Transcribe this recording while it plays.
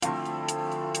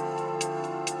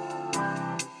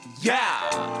Yeah.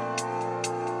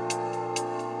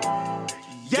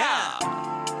 Yeah.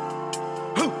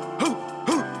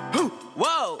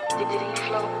 Whoa.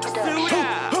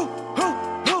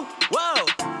 Whoa.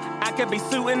 I could be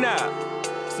suiting up,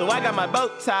 so I got my bow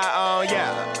tie on,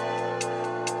 yeah.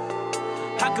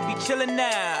 I could be chilling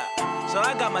now, so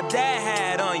I got my dad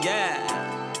hat on,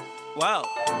 yeah. Whoa.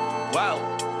 Whoa.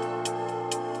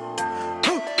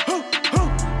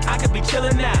 I could be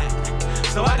chilling now,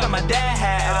 so I got my dad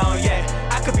hat on, yeah.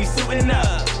 I could be suiting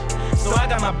up, so I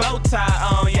got my bow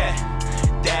tie on, yeah.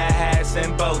 Dad hats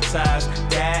and bow ties,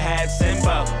 dad hats and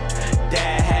bow.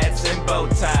 Dad hats and bow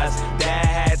ties, dad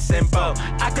hats and bow.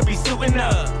 I could be suiting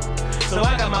up, so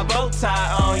I got my bow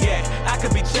tie on, yeah. I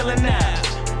could be chilling now,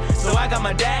 so I got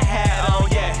my dad hat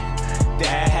on, yeah.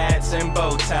 Dad hats and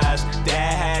bow ties,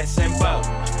 dad hats and bow.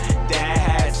 Dad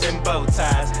hats and bow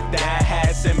ties, dad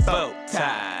hats and bow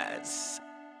ties.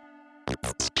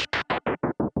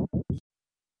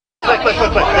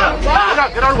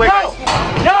 Get out of the way, guys.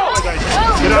 No!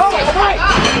 Get out of the way.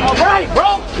 All right, bro.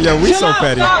 Yo, we so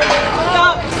petty.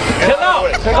 Stop.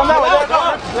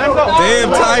 Damn,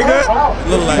 Tiger.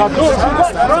 Look like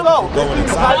going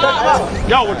inside.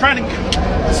 Yo, we're trying to.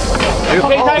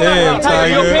 Damn,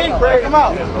 Tiger.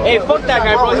 Hey, fuck that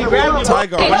guy, bro. He grabbed me.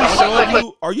 Tiger,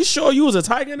 are you sure you was a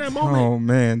tiger in that moment? Oh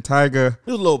man, Tiger.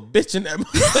 You was a little bitch in that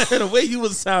moment. The way you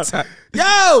was sound. Yo,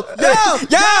 yo,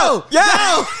 yo,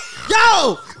 yo,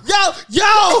 yo. Yo!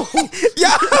 Yo,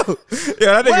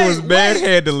 that nigga was mad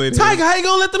handling. Tiger, how you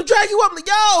gonna let them drag you up? Like,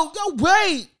 yo,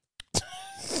 wait.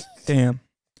 Damn.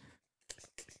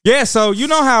 Yeah, so you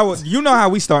know how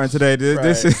we starting today.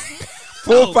 This is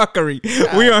full fuckery.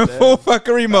 We are in full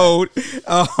fuckery mode.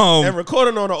 And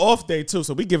recording on an off day too,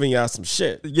 so we giving y'all some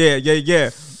shit.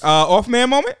 Yeah. Off man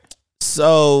moment.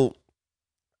 So,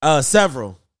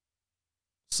 several.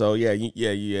 So yeah.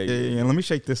 Let me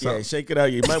shake this up. Yeah, shake it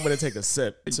out. You might want to take a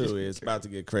sip too. It's about to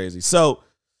get crazy. So,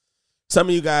 some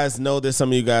of you guys know this. Some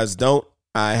of you guys don't.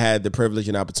 I had the privilege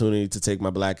and opportunity to take my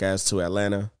black ass to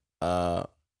Atlanta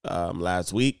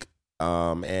last week,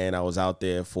 and I was out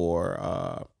there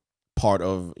for part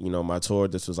of my tour.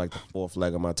 This was like the fourth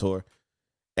leg of my tour,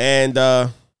 and I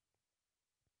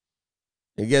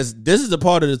guess this is the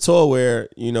part of the tour where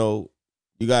you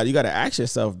got to ask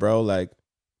yourself, bro, like,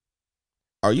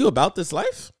 are you about this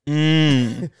life?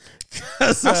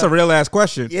 That's a real ass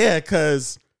question. Yeah,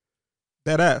 because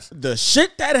that ass. The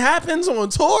shit that happens on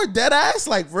tour, dead ass,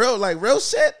 like real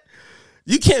shit.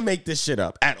 You can't make this shit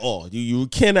up at all. You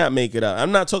cannot make it up.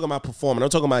 I'm not talking about performing. I'm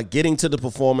talking about getting to the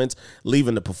performance,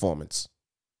 leaving the performance.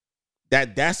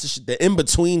 That's the in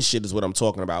between shit is what I'm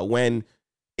talking about. When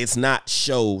it's not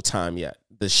show time yet,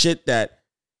 the shit that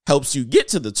helps you get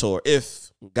to the tour,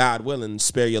 if God willing,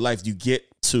 spare your life, you get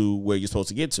to where you're supposed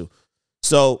to get to.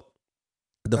 So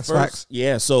the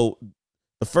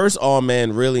first all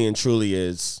man really and truly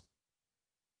is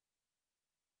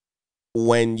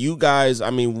when you guys,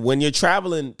 when you're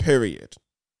traveling, period,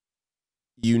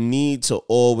 you need to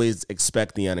always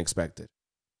expect the unexpected.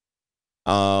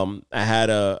 I had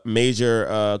a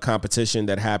major competition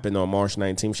that happened on March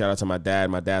 19th. Shout out to my dad.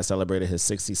 My dad celebrated his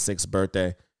 66th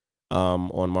birthday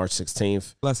on March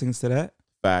 16th. Blessings to that.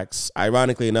 Facts.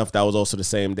 Ironically enough, that was also the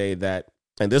same day that,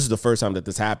 and this is the first time that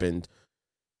this happened.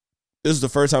 This is the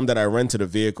first time that I rented a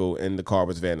vehicle and the car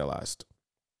was vandalized.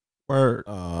 Word.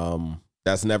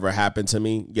 That's never happened to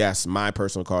me. Yes, my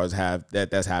personal cars have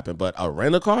that's happened, but a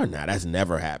rental car, nah, that's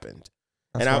never happened.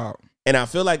 That's and I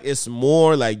feel like it's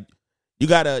more like you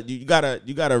gotta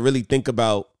really think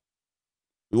about.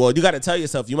 Well, you gotta tell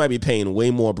yourself you might be paying way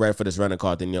more bread for this rental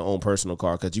car than your own personal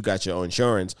car because you got your own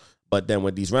insurance. But then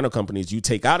with these rental companies, you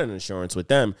take out an insurance with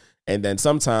them, and then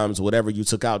sometimes whatever you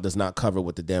took out does not cover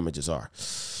what the damages are.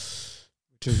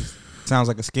 Which sounds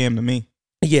like a scam to me.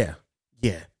 Yeah.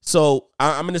 So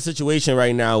I'm in a situation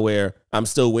right now where I'm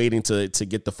still waiting to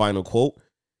get the final quote.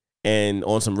 And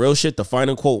on some real shit, the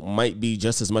final quote might be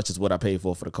just as much as what I paid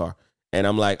for the car. And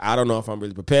I'm like, I don't know if I'm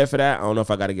really prepared for that. I don't know if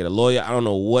I got to get a lawyer. I don't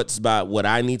know what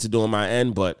I need to do on my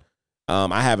end, but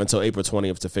I have until April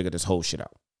 20th to figure this whole shit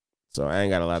out. So I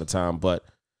ain't got a lot of time, but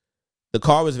the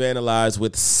car was vandalized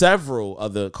with several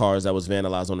other cars that was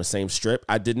vandalized on the same strip.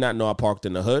 I did not know I parked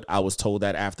in the hood. I was told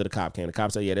that after the cop came. The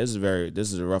cop said, yeah, this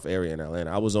is a rough area in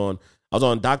Atlanta. I was on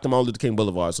Dr. Martin Luther King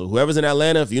Boulevard. So whoever's in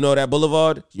Atlanta, if you know that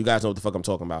boulevard, you guys know what the fuck I'm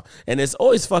talking about. And it's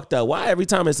always fucked up. Why every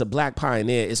time it's a black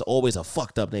pioneer, it's always a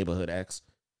fucked up neighborhood, X?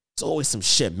 It's always some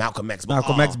shit. Malcolm X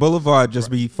Boulevard just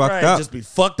be fucked up. Just be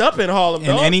fucked up in Harlem,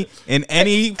 dog. In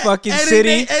any fucking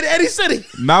city. In any city.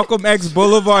 Malcolm X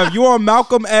Boulevard. If you on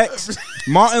Malcolm X,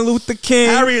 Martin Luther King,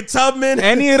 Harriet Tubman,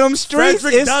 any of them streets,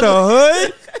 Frederick it's Douglass.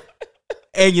 the hood.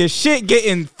 and your shit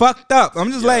getting fucked up.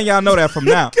 I'm just letting y'all know that from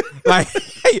now. Like,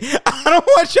 hey, I don't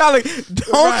want y'all to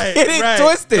don't get it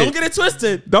twisted. Don't get it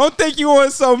twisted. Don't think you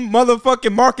on some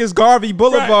motherfucking Marcus Garvey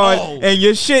Boulevard and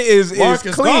your shit is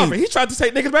Marcus clean. Garvey. He tried to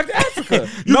take niggas back to Africa.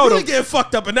 You No, really getting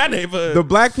fucked up in that neighborhood. The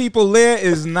black people there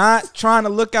is not trying to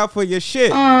look out for your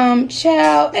shit.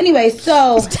 Child. Anyway,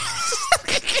 so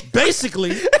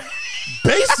basically,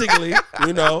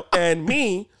 you know, and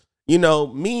me, you know,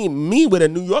 me with a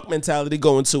New York mentality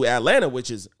going to Atlanta, which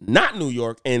is not New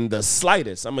York in the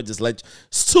slightest. I'm gonna just let you,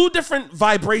 it's two different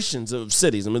vibrations of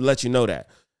cities. I'm gonna let you know that.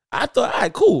 I thought, all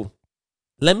right, cool.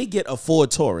 Let me get a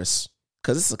Ford Taurus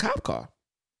because it's a cop car.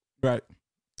 Right.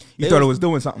 You thought it was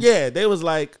doing something. Yeah, they was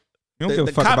like, You don't give a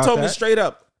the fuck cop about told me that. straight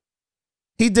up,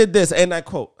 he did this, and I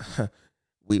quote,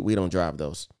 we don't drive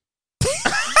those.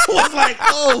 I was like,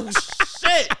 oh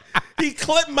shit. He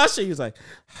clipped my shit. He was like,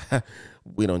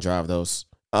 we don't drive those.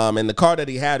 And the car that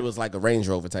he had was like a Range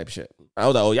Rover type shit. I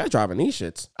was like, oh, y'all driving these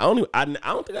shits. I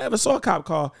don't think I ever saw a cop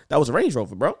car that was a Range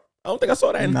Rover, bro. I don't think I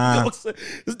saw that. Nah.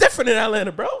 It's different in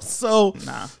Atlanta, bro. So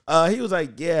Nah. he was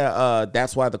like, yeah,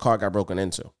 that's why the car got broken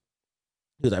into.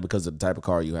 He was like, because of the type of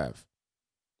car you have.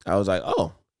 I was like,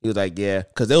 oh. He was like, yeah,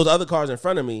 because there was other cars in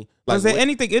front of me. Like, Was there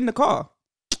anything in the car?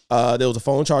 there was a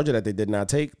phone charger that they did not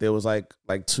take. There was like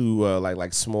two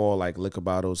like small like liquor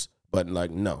bottles, but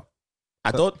like no.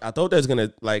 I thought they was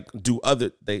gonna like do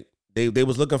other. They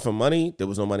was looking for money. There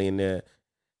was no money in there,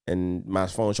 and my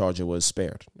phone charger was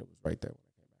spared. It was right there.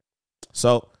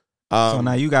 So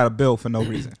now you got a bill for no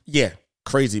reason. yeah,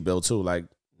 crazy bill too. Like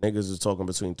niggas is talking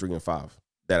between 3 and 5.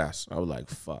 Deadass. I was like,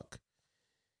 fuck.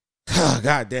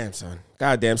 God damn, son.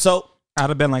 God damn. So I'd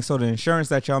have been like, so the insurance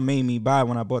that y'all made me buy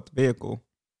when I bought the vehicle,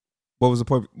 what was the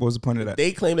point? What was the point of that?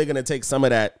 they claim they're gonna take some of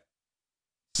that.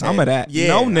 Some of that. Yeah.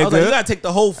 No, I was nigga. like, you gotta take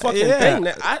the whole fucking Yeah. thing.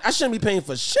 I shouldn't be paying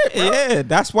for shit, bro. Yeah,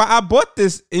 that's why I bought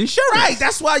this insurance. Right.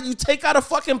 That's why you take out a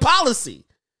fucking policy.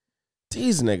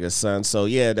 These niggas, son. So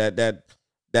yeah,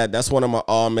 that's one of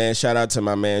my man. Shout out to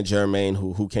my man Jermaine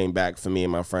who came back for me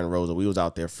and my friend Rosa. We was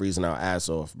out there freezing our ass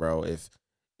off, bro. If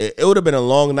it would have been a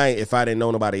long night if I didn't know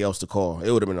nobody else to call.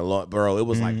 It would have been a long, bro. It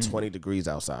was like 20 degrees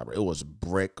outside, bro. It was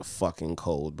brick fucking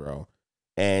cold, bro.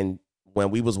 And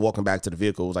when we was walking back to the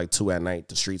vehicle, it was like 2 a.m.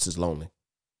 The streets is lonely.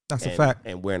 That's a fact.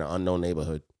 And we're in an unknown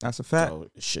neighborhood. That's a fact.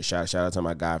 So shout out to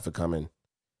my guy for coming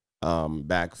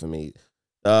back for me.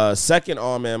 Second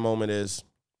man moment is,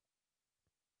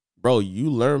 bro,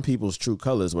 you learn people's true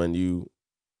colors when you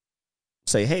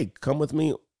say, hey, come with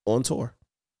me on tour.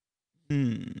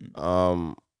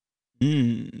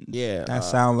 Yeah. That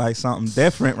sounds like something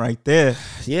different right there.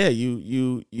 Yeah,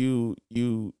 you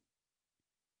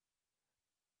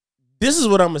this is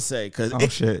what I'm gonna say, because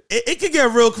it could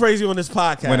get real crazy on this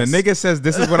podcast. When a nigga says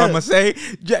this is what I'm gonna say,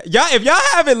 y'all, if y'all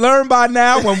haven't learned by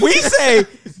now, when we say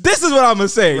this is what I'm gonna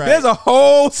say, right. There's a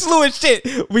whole slew of shit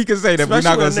we can say that we're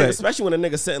not gonna say. Especially when a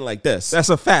nigga sitting like this. That's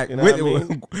a fact. You know what I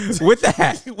mean? With the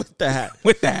hat. With the hat.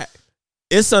 With that.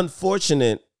 It's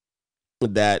unfortunate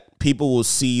that people will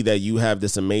see that you have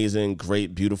this amazing,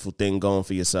 great, beautiful thing going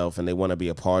for yourself and they want to be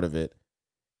a part of it.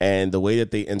 And the way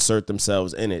that they insert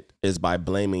themselves in it is by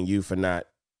blaming you for not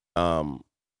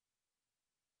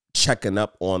checking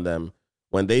up on them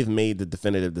when they've made the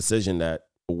definitive decision that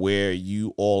where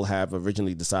you all have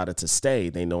originally decided to stay,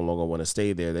 they no longer want to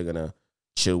stay there. They're going to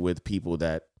chill with people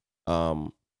that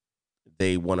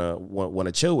they want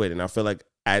to chill with. And I feel like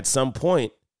at some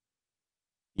point,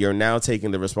 you're now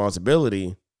taking the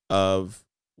responsibility of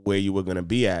where you were going to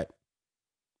be at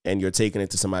and you're taking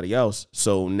it to somebody else.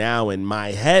 So now in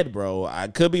my head, bro, I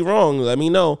could be wrong. Let me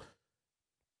know.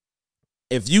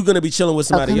 If you're going to be chilling with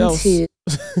somebody else, if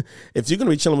you're going to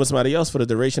be chilling with somebody else for the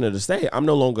duration of the stay, I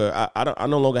no longer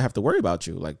have to worry about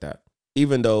you like that.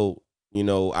 Even though, you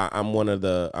know, I'm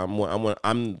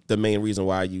the main reason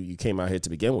why you came out here to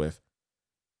begin with.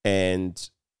 And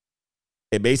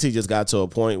it basically just got to a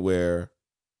point where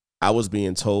I was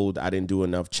being told I didn't do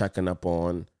enough checking up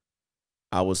on.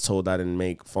 I was told I didn't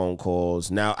make phone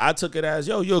calls. Now, I took it as,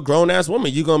 yo, you're a grown-ass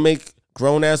woman. You're going to make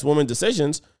grown-ass woman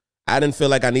decisions. I didn't feel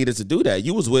like I needed to do that.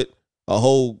 You was with a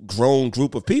whole grown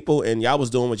group of people, and y'all was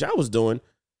doing what y'all was doing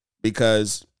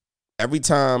because every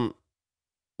time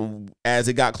as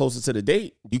it got closer to the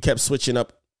date, you kept switching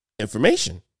up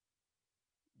information.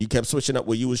 You kept switching up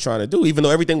what you was trying to do, even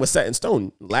though everything was set in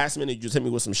stone. Last minute, you just hit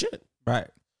me with some shit. Right.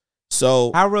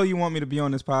 So how real you want me to be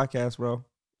on this podcast, bro?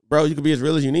 Bro, you can be as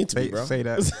real as you need to be, bro. Say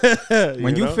that.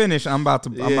 When you finish, I'm about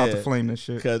to flame this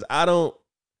shit. Because I don't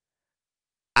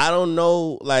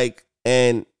know, like,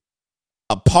 and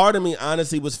a part of me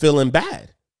honestly was feeling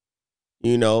bad,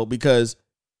 you know, because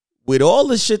with all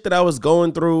the shit that I was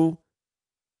going through,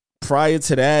 prior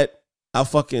to that, I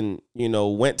fucking,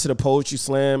 went to the poetry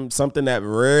slam, something that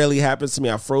rarely happens to me.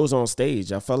 I froze on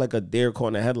stage. I felt like a deer caught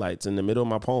in the headlights in the middle of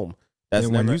my poem.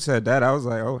 When you said that, I was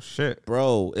like, oh shit.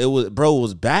 Bro, it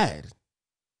was bad.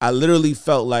 I literally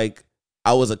felt like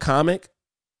I was a comic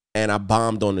and I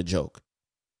bombed on the joke.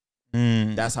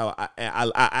 That's how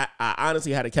I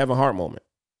honestly had a Kevin Hart moment.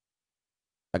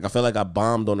 Like I felt like I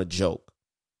bombed on a joke.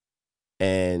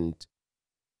 And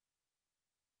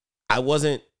I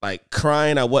wasn't like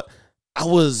crying. I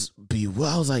was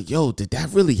like, yo, did that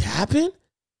really happen?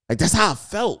 Like that's how I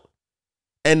felt.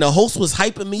 And the host was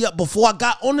hyping me up before I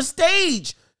got on the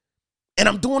stage. And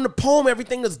I'm doing the poem.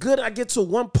 Everything is good. I get to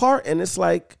one part and it's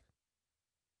like,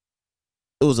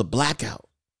 it was a blackout.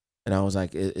 And I was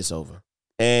like, it's over.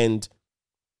 And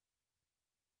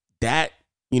that,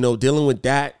 dealing with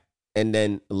that and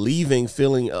then leaving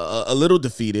feeling a little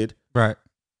defeated. Right.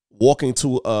 Walking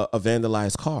to a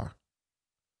vandalized car.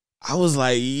 I was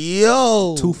like,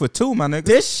 yo. 2 for 2, my nigga.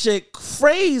 This shit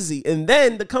crazy. And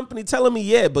then the company telling me,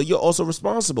 yeah, but you're also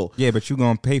responsible. Yeah, but you're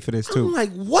going to pay for this too. I'm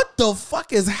like, what the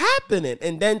fuck is happening?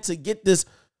 And then to get this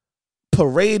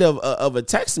parade of a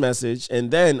text message. And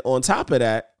then on top of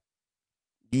that,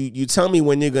 you tell me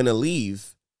when you're going to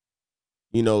leave.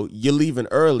 You're leaving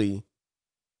early.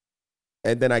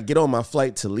 And then I get on my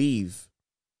flight to leave.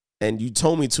 And you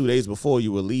told me 2 days before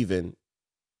you were leaving.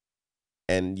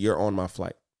 And you're on my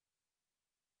flight.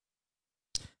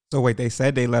 So wait, they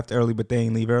said they left early, but they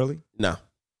ain't leave early? No.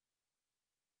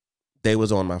 They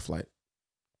was on my flight.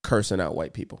 Cursing out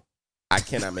white people. I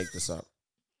cannot make this up.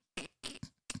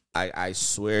 I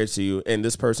swear to you. And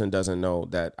this person doesn't know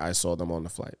that I saw them on the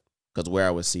flight. Because where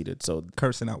I was seated. So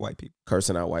cursing out white people.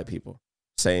 Cursing out white people.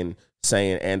 Saying,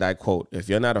 and I quote, if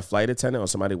you're not a flight attendant or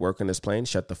somebody working this plane,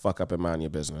 shut the fuck up and mind your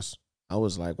business. I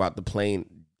was like, wow, the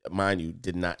plane, mind you,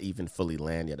 did not even fully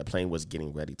land yet. The plane was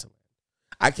getting ready to land.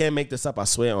 I can't make this up. I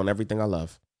swear on everything I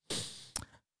love.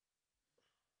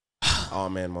 Oh,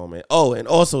 man, moment. Oh, and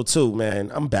also, too,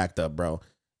 man, I'm backed up, bro.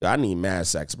 Yo, I need mad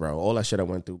sex, bro. All that shit I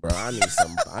went through, bro. I need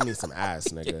some ass,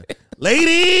 nigga.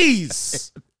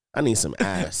 Ladies! I need some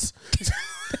ass.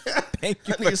 Thank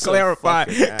you for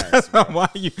clarifying. Why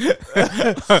you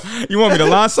want me to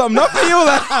line something up for you?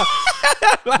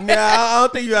 Nah, I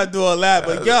don't think you gotta do all that.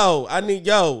 But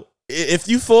if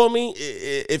you for me,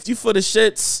 if you for the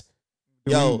shits,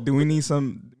 do we need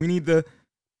to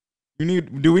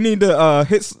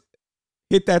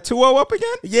hit that 2-0 up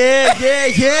again? Yeah.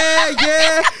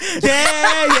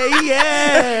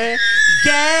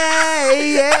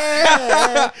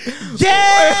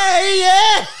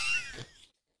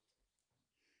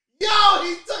 Yo,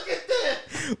 he took it there.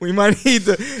 We might need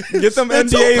to get them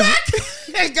NDAs.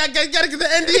 Gotta get the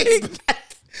NDAs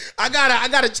back. I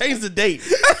gotta change the date.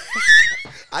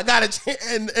 I gotta change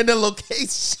and the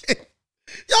location.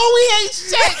 Yo, we ain't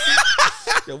shit.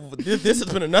 Yo, this has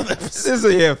been another episode. This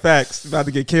is facts. About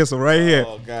to get canceled right here.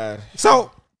 Oh God.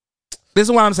 So this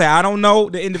is what I'm saying. I don't know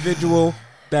the individual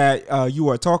that you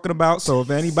are talking about. So if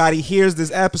anybody hears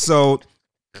this episode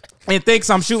and thinks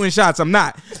I'm shooting shots, I'm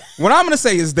not. What I'm gonna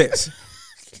say is this.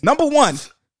 Number one,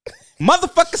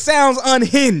 motherfucker sounds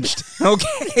unhinged.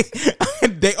 Okay,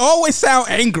 they always sound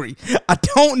angry. I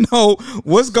don't know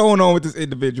what's going on with this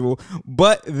individual,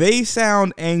 but they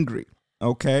sound angry.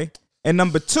 Okay, and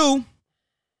number two,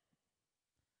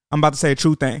 I'm about to say a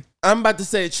true thing.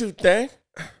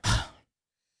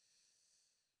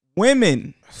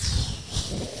 Women.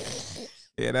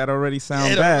 Yeah, that already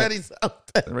sounds bad.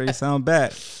 That already sound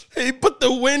bad. He put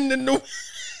the wind in the.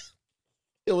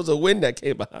 It was a wind that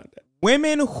came behind that.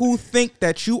 Women who think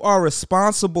that you are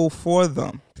responsible for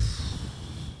them.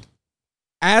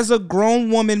 As a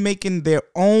grown woman making their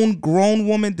own grown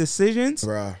woman decisions,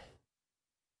 bruh,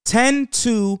 tend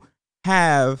to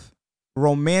have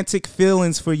romantic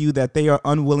feelings for you that they are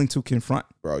unwilling to confront.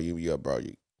 Bro, you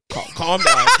calm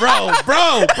down. Bro.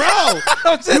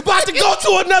 You about to go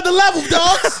to another level,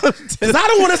 dogs. Because I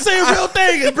don't want to say real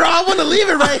things, bro. I want to leave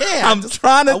it right here. I'm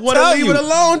trying to tell you. I want to leave it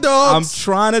alone, dogs. I'm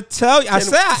trying to tell you. I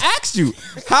asked you,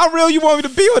 how real you want me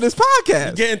to be on this podcast?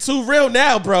 You're getting too real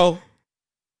now, bro.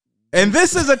 And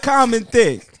this is a common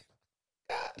thing.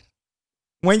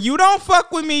 When you don't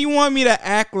fuck with me, you want me to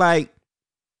act like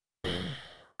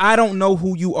I don't know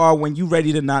who you are when you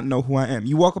ready to not know who I am.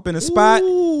 You walk up in a spot,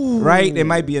 right? It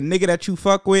might be a nigga that you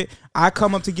fuck with. I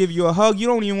come up to give you a hug. You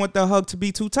don't even want the hug to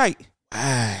be too tight.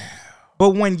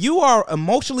 But when you are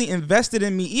emotionally invested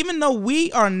in me, even though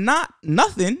we are not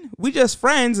nothing, we just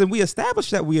friends and we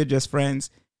establish that we are just friends,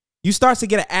 you start to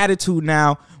get an attitude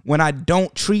now when I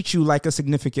don't treat you like a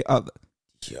significant other.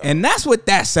 And that's what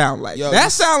that sound like. Yo,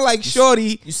 that sound like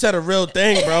Shorty. You said a real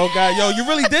thing, bro. God, yo, you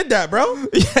really did that, bro.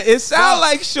 It sound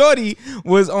like Shorty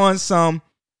was on some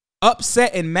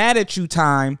upset and mad at you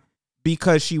time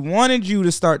because she wanted you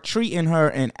to start treating her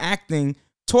and acting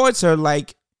towards her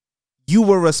like you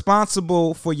were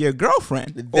responsible for your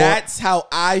girlfriend. That's how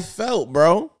I felt,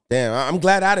 bro. Damn, I'm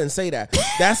glad I didn't say that.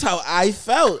 That's how I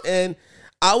felt. And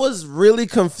I was really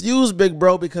confused, big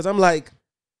bro, because I'm like,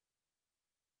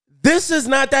 this is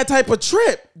not that type of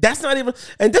trip. That's not even,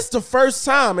 and this is the first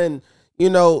time. And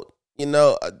I'm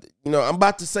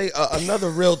about to say another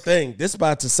real thing. This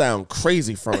about to sound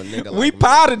crazy from a nigga. We like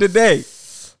powder today.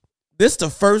 This the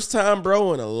first time,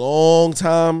 bro, in a long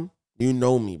time. You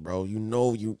know me, bro. You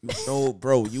know,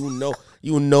 bro.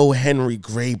 You know Henry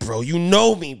Gray, bro. You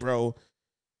know me, bro.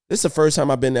 This is the first time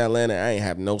I've been to Atlanta. I ain't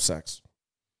have no sex,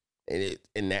 and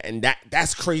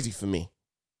that's crazy for me.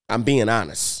 I'm being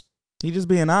honest. He just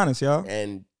being honest, y'all.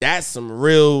 And that's some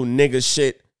real nigga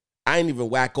shit. I ain't even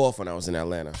whack off when I was in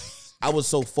Atlanta. I was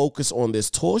so focused on this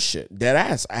tour shit. Dead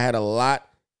ass. I had a lot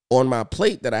on my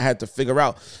plate that I had to figure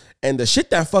out. And the shit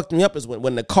that fucked me up is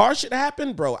when the car shit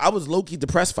happened, bro, I was low-key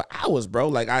depressed for hours, bro.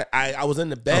 Like I was in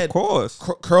the bed, of course,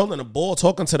 curling a ball,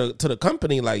 talking to the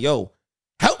company like, yo,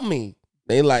 help me.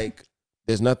 They like,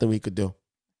 there's nothing we could do.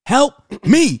 Help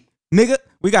me, nigga.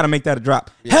 We got to make that a drop.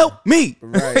 Yeah. Help me.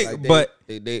 Right. Like but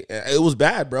it was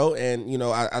bad, bro. And,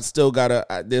 I still got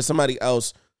to, there's somebody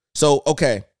else. So,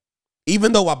 okay,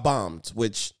 even though I bombed,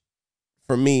 which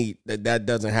for me, that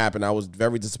doesn't happen. I was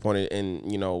very disappointed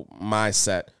in, my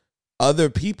set. Other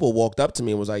people walked up to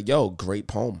me and was like, yo, great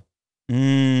poem.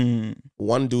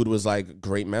 One dude was like,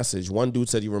 great message. One dude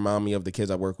said, you remind me of the kids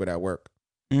I work with at work.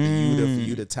 For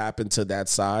you to tap into that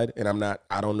side, and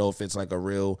I don't know if it's like a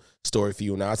real story for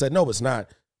you now. I said, no, it's not.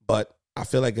 But I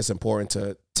feel like it's important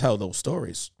to tell those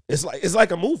stories. It's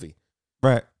like a movie.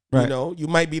 Right. You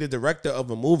might be the director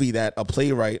of a movie that a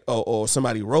playwright or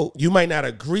somebody wrote. You might not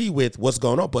agree with what's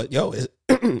going on, but yo,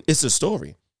 it's a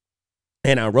story.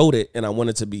 And I wrote it, and I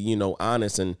wanted to be,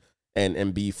 honest and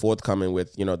be forthcoming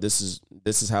with, this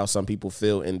is how some people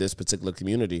feel in this particular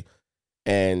community.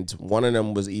 And one of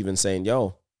them was even saying,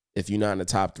 yo, if you're not in the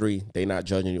top 3, they're not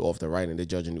judging you off the writing, they're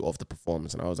judging you off the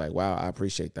performance. And I was like, wow, I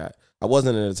appreciate that. I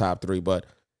wasn't in the top 3, but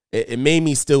it made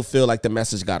me still feel like the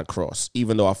message got across,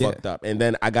 even though I fucked up. And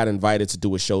then I got invited to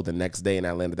do a show the next day in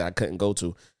Atlanta that I couldn't go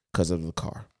to because of the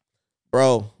car.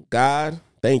 Bro, God,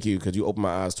 thank you, because you opened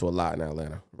my eyes to a lot in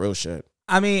Atlanta. Real shit.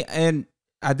 I mean, and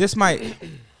this might,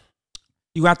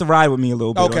 you have to ride with me a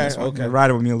little bit. Okay.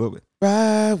 Ride with me a little bit.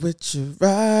 Ride with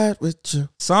you.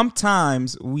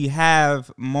 Sometimes we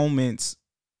have moments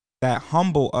that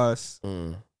humble us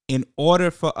in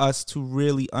order for us to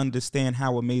really understand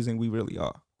how amazing we really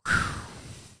are.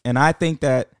 And I think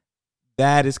that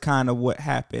is kind of what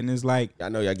happened. Is like, I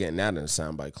know y'all getting that in the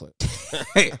soundbite clip.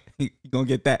 You're going to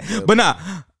get that. Yeah, but nah,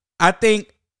 I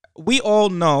think we all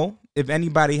know, if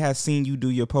anybody has seen you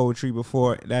do your poetry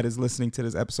before that is listening to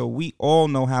this episode, we all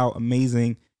know how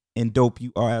amazing and dope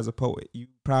you are as a poet. You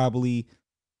probably,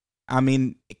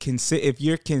 if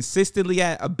you're consistently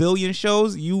at 1 billion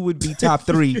shows, you would be top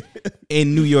 3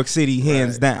 in New York City,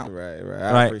 hands down. Right.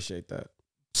 I appreciate that.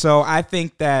 So I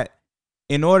think that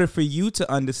in order for you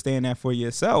to understand that for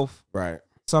yourself, right,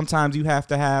 sometimes your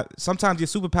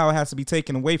superpower has to be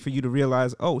taken away for you to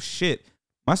realize, oh shit,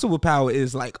 my superpower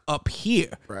is like up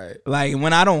here. Right. Like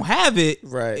when I don't have it,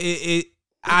 right,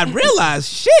 I realize,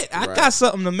 shit, I got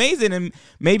something amazing, and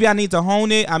maybe I need to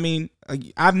hone it. I mean,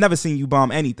 I've never seen you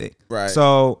bomb anything. Right.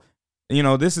 So,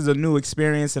 this is a new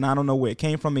experience, and I don't know where it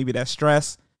came from. Maybe that's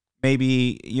stress.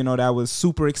 Maybe, that was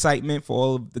super excitement for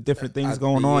all of the different things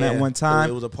going on at one time.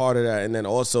 It was a part of that. And then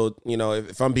also,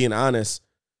 if I'm being honest,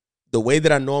 the way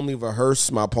that I normally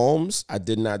rehearse my poems, I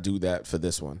did not do that for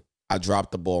this one. I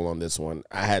dropped the ball on this one.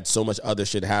 I had so much other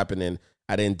shit happening.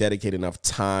 I didn't dedicate enough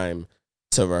time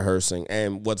to rehearsing.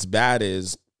 And what's bad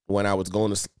is when I was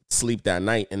going to sleep that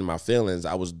night in my feelings,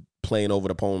 I was playing over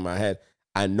the poem in my head.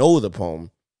 I know the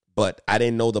poem, but I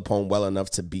didn't know the poem well enough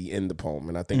to be in the poem.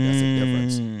 And I think that's the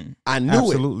difference. I knew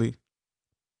absolutely,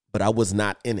 but I was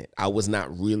not in it. I was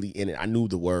not really in it. I knew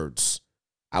the words.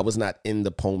 I was not in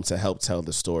the poem to help tell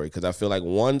the story. Because I feel like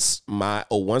once I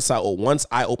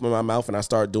open my mouth and I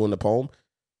start doing the poem,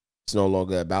 it's no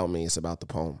longer about me. It's about the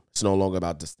poem. It's no longer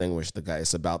about Distinguish the guy.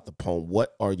 It's about the poem.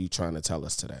 What are you trying to tell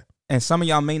us today? And some of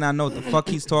y'all may not know what the fuck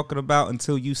he's talking about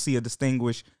until you see a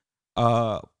Distinguish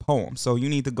poem. So you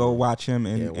need to go watch him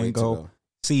and go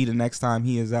see the next time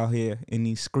he is out here in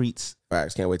these streets.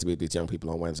 Facts. Can't wait to meet these young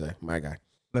people on Wednesday. My guy.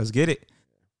 Let's get it.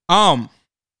 My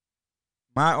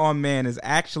man is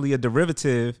actually a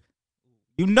derivative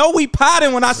You know we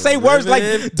potting when I say words like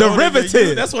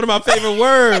derivative. That's one of my favorite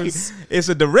words. It's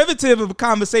a derivative of a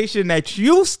conversation that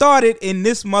you started in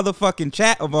this motherfucking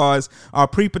chat of ours, our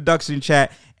pre-production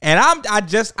chat. And I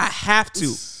have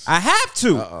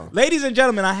to. Uh-oh. Ladies and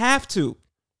gentlemen, I have to.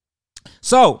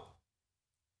 So,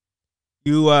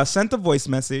 you sent a voice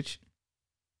message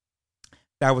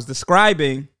that was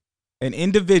describing an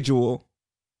individual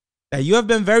that you have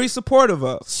been very supportive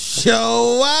of.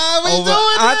 Yo, why are we doing this?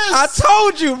 I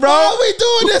told you, bro. Why are we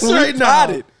doing this right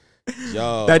now?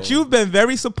 Yo. That you've been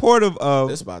very supportive of.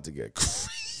 This about to get crazy.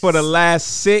 For the last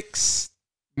 6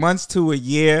 months to a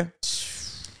year.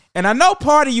 And I know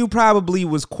part of you probably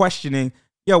was questioning,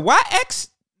 yo, why X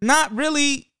not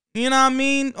really, you know what I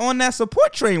mean, on that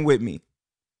support train with me?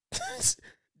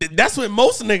 That's with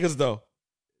most niggas, though.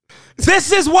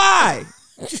 This is why.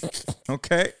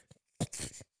 Okay.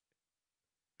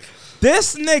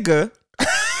 This nigga.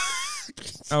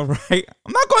 All right.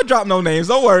 I'm not going to drop no names.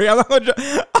 Don't worry. I'm not going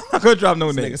to drop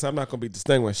no names. Niggas, I'm not going to be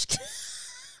distinguished.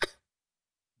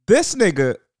 This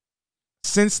nigga,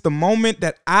 since the moment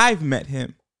that I've met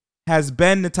him, has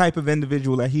been the type of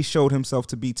individual that he showed himself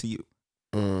to be to you.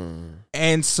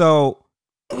 And so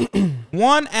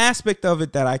one aspect of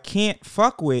it that I can't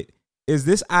fuck with is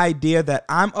this idea that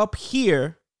I'm up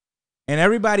here and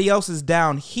everybody else is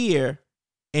down here,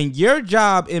 and your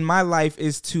job in my life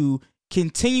is to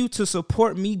continue to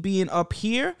support me being up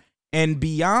here and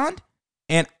beyond,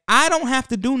 and I don't have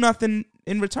to do nothing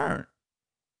in return.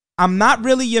 I'm not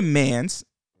really your mans,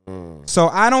 so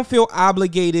I don't feel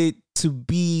obligated to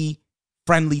be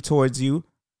friendly towards you.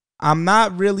 I'm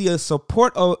not really a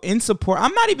support or in support.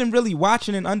 I'm not even really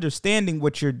watching and understanding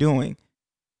what you're doing.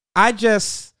 I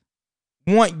just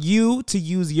want you to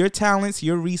use your talents,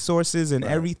 your resources, and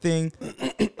everything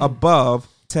above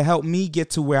to help me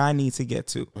get to where I need to get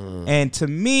to. And to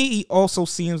me, he also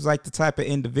seems like the type of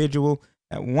individual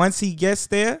that once he gets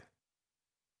there,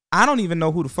 I don't even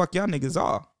know who the fuck y'all niggas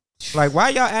are. Like, why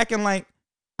y'all acting like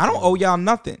I don't owe y'all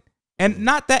nothing? And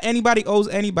not that anybody owes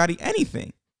anybody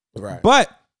anything. Right. But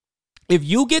if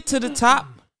you get to the top,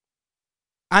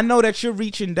 I know that you're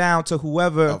reaching down to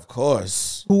whoever, of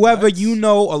course, whoever you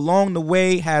know along the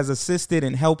way has assisted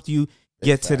and helped you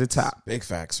get to the top. Big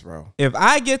facts, bro. If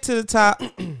I get to the top,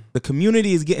 the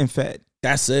community is getting fed.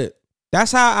 That's it.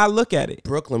 That's how I look at it.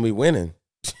 Brooklyn, we winning.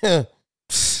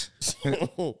 This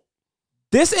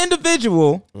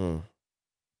individual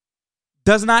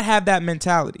does not have that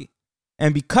mentality.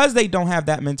 And because they don't have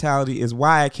that mentality is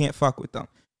why I can't fuck with them.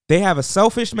 They have a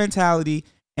selfish mentality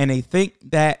and they think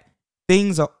that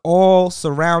things are all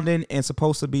surrounding and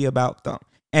supposed to be about them.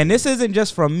 And this isn't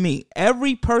just from me.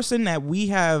 Every person that we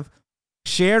have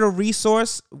shared a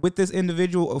resource with this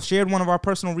individual or shared one of our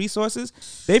personal resources,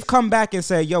 they've come back and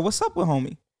said, yo, what's up with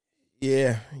homie?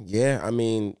 Yeah. I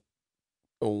mean,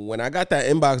 when I got that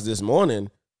inbox this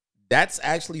morning, that's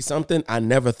actually something I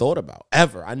never thought about,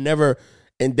 ever.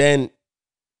 And then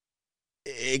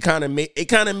it kind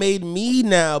of made me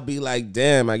now be like,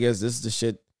 damn, I guess this is the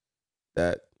shit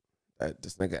that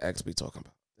this nigga X be talking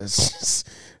about. It's just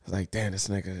like, damn, this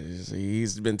nigga,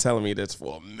 he's been telling me this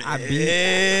for a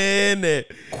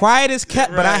minute. Quiet as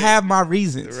kept, but I have my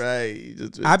reasons. Right.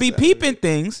 I be peeping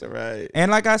things. Right.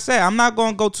 And like I said, I'm not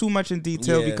going to go too much in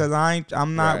detail because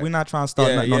we're not trying to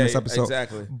start nothing on this episode.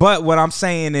 Exactly. But what I'm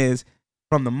saying is,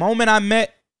 from the moment I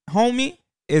met homie,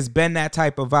 it's been that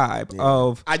type of vibe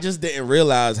of. I just didn't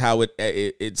realize how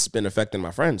it's been affecting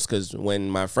my friends, because when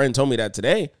my friend told me that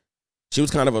today, she was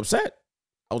kind of upset.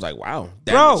 I was like, wow,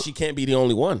 damn, she can't be the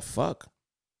only one. Fuck.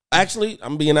 Actually,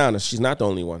 I'm being honest. She's not the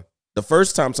only one. The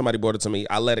first time somebody brought it to me,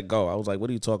 I let it go. I was like, what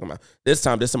are you talking about? This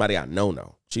time, there's somebody I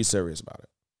know. She's serious about it.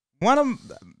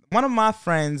 One of my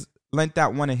friends lent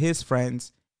out one of his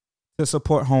friends to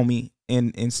support homie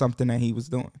in something that he was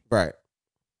doing. Right.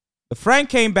 The friend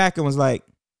came back and was like,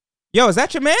 yo, is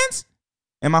that your man's?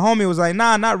 And my homie was like,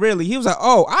 nah, not really. He was like,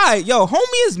 oh, all right, yo,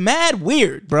 homie is mad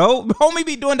weird, bro. Homie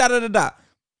be doing da-da-da-da.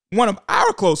 One of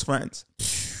our close friends,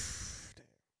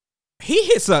 he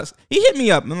hits us. He hit me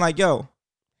up and like, yo.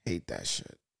 Hate that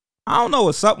shit. I don't know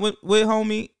what's up with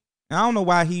homie. I don't know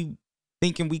why he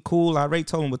thinking we cool. I already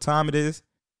told him what time it is.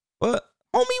 But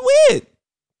homie weird.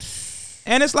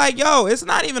 And it's like, yo, it's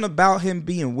not even about him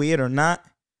being weird or not.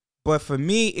 But for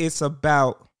me, it's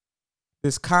about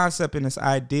this concept and this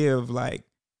idea of like,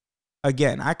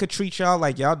 again, I could treat y'all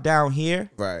like y'all down here.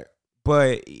 Right.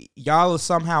 But y'all are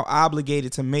somehow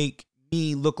obligated to make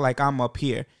me look like I'm up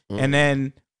here. And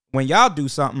then when y'all do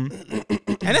something,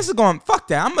 and this is going, fuck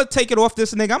that. I'm going to take it off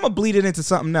this nigga. I'm going to bleed it into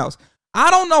something else. I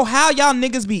don't know how y'all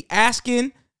niggas be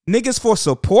asking niggas for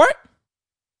support.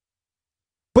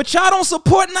 But y'all don't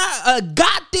support not a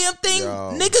goddamn thing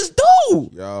niggas do.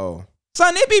 Yo.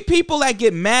 Son, there be people that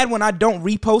get mad when I don't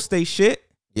repost they shit.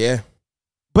 Yeah.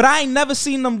 But I ain't never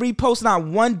seen them repost not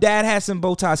one Dad Hats and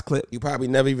Bow Ties clip. You probably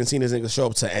never even seen this nigga show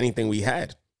up to anything we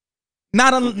had.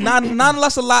 Not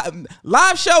unless a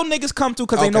live show niggas come to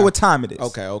because they know what time it is.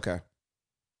 Okay.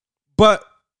 But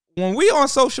when we on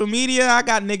social media, I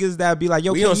got niggas that be like,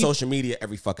 yo, we on social media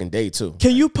every fucking day too.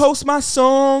 Can you post my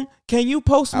song? Can you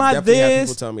post my definitely this? Had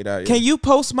people tell me that. Yeah. Can you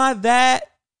post my that?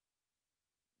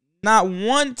 Not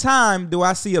one time do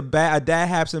I see a Dad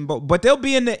Hats and Bow, but they'll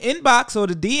be in the inbox or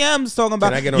the DMs talking about.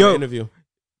 Can I get on an interview?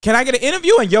 Can I get an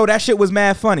interview? And yo, that shit was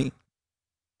mad funny.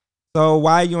 So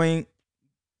why you ain't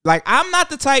like? I'm not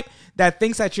the type that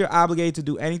thinks that you're obligated to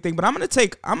do anything, but I'm gonna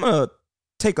take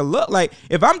a look. Like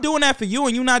if I'm doing that for you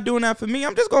and you not doing that for me,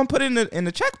 I'm just gonna put it in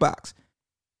the checkbox.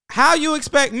 How you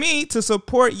expect me to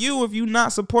support you if you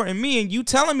not supporting me and you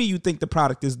telling me you think the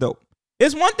product is dope?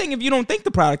 It's one thing if you don't think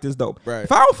the product is dope. Right.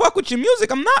 If I don't fuck with your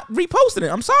music, I'm not reposting it.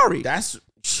 I'm sorry. That's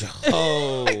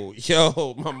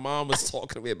yo, my mom was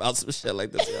talking to me about some shit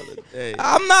like this the other day.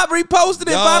 I'm not reposting it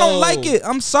if I don't like it.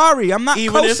 I'm sorry. I'm not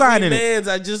co-signing it.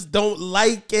 I just don't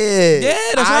like it. Yeah,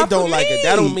 that's I not don't for like me. it.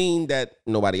 That don't mean that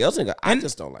nobody else ain't got. I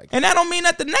just don't like it. And that don't mean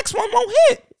that the next one won't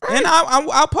hit. Right. And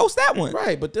I'll post that one.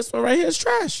 Right, but this one right here is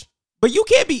trash. But you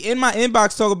can't be in my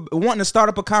inbox wanting to start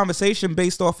up a conversation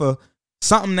based off of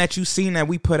something that you seen that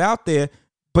we put out there,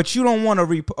 but you don't want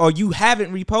to or you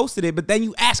haven't reposted it, but then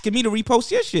you asking me to repost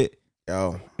your shit.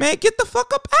 Yo, man, get the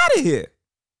fuck up out of here.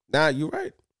 Nah, you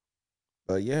right.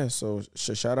 But yeah, so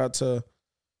shout out to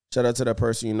that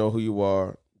person. You know who you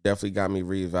are. Definitely got me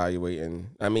reevaluating.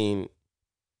 I mean,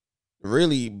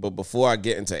 really, but before I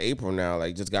get into April now,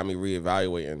 like just got me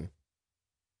reevaluating.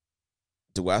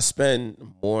 Do I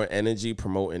spend more energy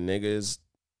promoting niggas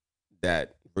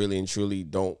that really and truly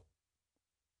don't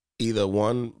either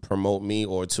one promote me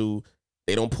or two,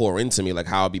 they don't pour into me like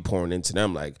how I'll be pouring into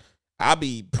them? Like I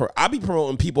be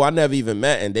promoting people I never even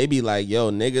met, and they be like, yo,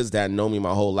 niggas that know me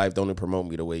my whole life don't promote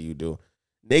me the way you do.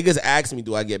 Niggas ask me,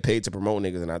 do I get paid to promote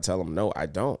niggas? And I tell them, no, I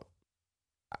don't.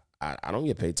 I don't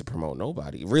get paid to promote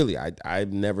nobody. Really,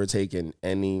 I've never taken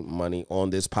any money on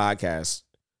this podcast.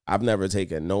 I've never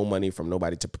taken no money from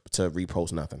nobody to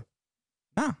repost nothing.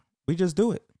 Nah, we just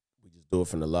do it. We just do it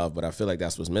from the love. But I feel like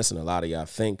that's what's missing. A lot of y'all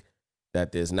think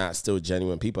that there's not still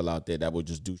genuine people out there that will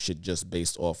just do shit just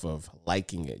based off of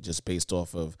liking it, just based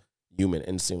off of human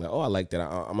instinct. Like, oh, I like that.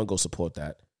 I'm going to go support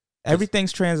that.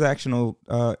 Everything's transactional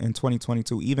in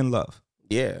 2022, even love.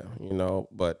 Yeah, you know,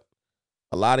 but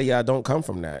a lot of y'all don't come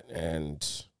from that. And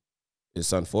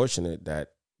it's unfortunate that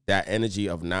energy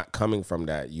of not coming from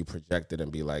that, you project it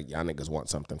and be like, y'all niggas want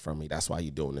something from me. That's why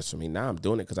you doing this for me. Now I'm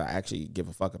doing it because I actually give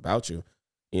a fuck about you,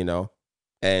 you know?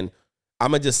 And I'm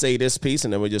going to just say this piece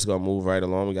and then we're just going to move right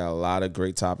along. We got a lot of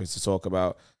great topics to talk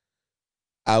about.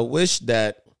 I wish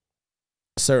that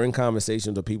certain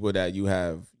conversations with people that you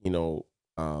have, you know,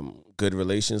 good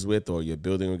relations with or you're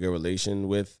building a good relation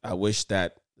with, I wish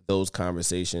that those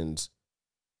conversations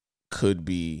could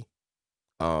be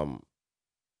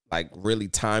like really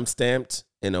time-stamped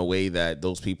in a way that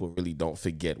those people really don't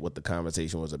forget what the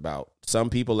conversation was about. Some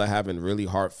people are having really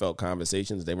heartfelt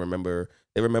conversations. They remember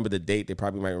the date. They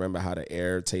probably might remember how the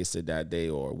air tasted that day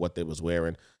or what they was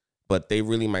wearing, but they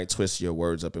really might twist your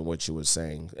words up in what you were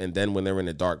saying. And then when they're in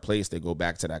a dark place, they go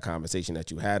back to that conversation that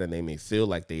you had and they may feel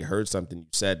like they heard something you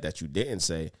said that you didn't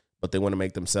say, but they want to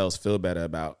make themselves feel better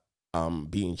about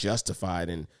being justified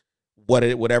in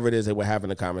whatever it is that we're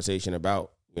having a conversation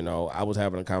about. You know, I was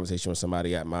having a conversation with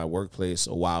somebody at my workplace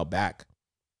a while back,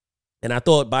 and I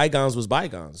thought bygones was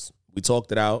bygones. We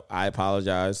talked it out. I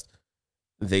apologized.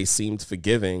 They seemed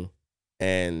forgiving,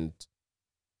 and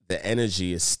the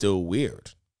energy is still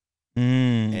weird.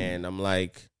 And I'm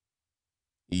like,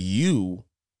 you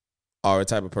are a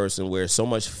type of person where so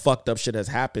much fucked up shit has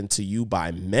happened to you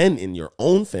by men in your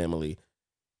own family.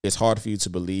 It's hard for you to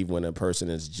believe when a person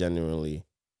is genuinely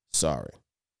sorry.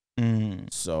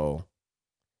 So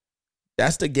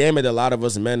that's the gamut a lot of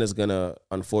us men is gonna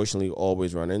unfortunately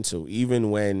always run into. Even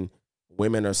when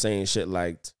women are saying shit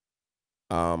like,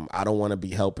 I don't want to be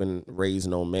helping raise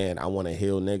no man, I want to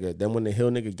heal nigga. Then when the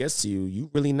heal nigga gets to you, you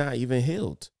really not even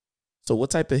healed. So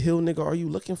what type of heal nigga are you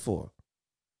looking for?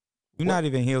 You're not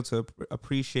even healed to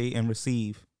appreciate and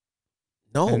receive.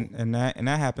 No. And that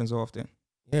happens often.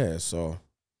 Yeah, so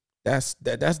that's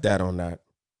that on that.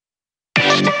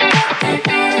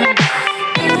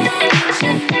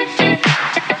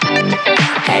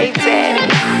 Hey,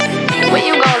 Daddy, when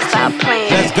you gonna stop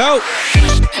playing? Let's go.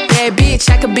 Bad bitch,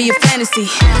 I could be a fantasy.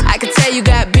 I could tell you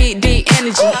got big, deep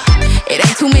energy. It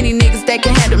ain't too many niggas that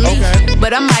can handle me.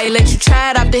 But I might let you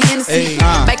try it off the Hennessy.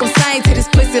 Make them sing to this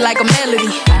pussy like a melody.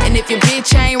 And if your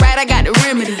bitch ain't right, I got the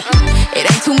remedy. It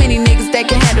ain't too many niggas that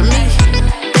can handle me.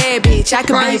 Bad bitch, I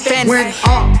could be a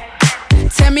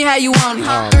fantasy. Tell me how you want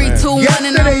it. 3, 2, 1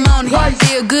 and I'm on it.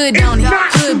 Feel good, don't it?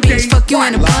 Hood bitch, fuck you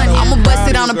in a bunny. I'ma bust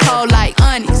it on the pole like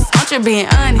honest. I'm just being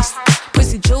honest.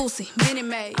 Pussy juicy, Minute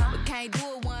Maid, but can't do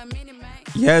it 1 minute, man.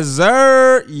 Yes,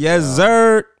 sir. Yes,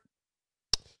 sir.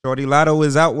 Shorty Lotto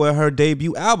is out with her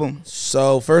debut album.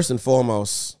 So first and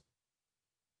foremost,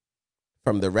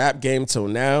 from the rap game till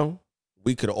now,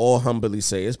 we could all humbly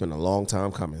say it's been a long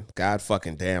time coming. God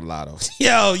fucking damn, Lotto.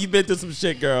 Yo, you been through some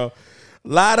shit, girl.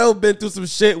 Lotto been through some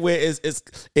shit where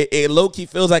it low-key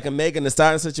feels like a Megan Thee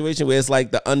Stallion situation where it's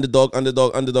like the underdog, and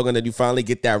then you finally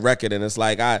get that record, and it's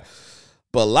like,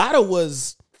 but Lotto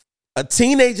was a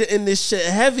teenager in this shit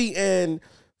heavy and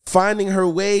finding her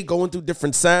way, going through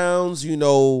different sounds, you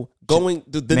know, going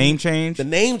the name change. The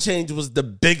name change was the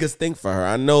biggest thing for her.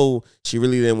 I know she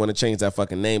really didn't want to change that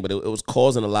fucking name, but it was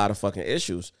causing a lot of fucking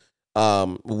issues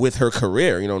with her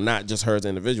career, you know, not just her as an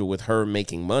individual, with her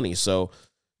making money. So,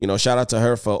 you know, shout out to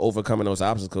her for overcoming those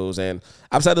obstacles. And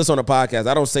I've said this on the podcast.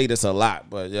 I don't say this a lot,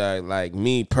 but yeah, like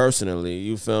me personally,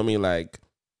 you feel me? Like,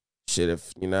 shit,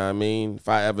 if, you know what I mean? If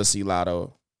I ever see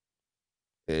Lotto,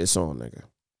 it's on, nigga.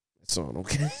 It's on,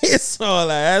 okay? It's on,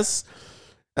 like, that's,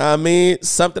 I mean,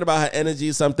 something about her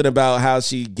energy, something about how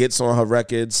she gets on her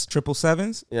records.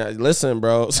 777s? Yeah, listen,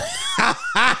 bro. It's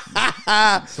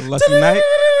a lucky night.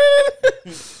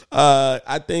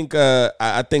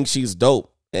 I think she's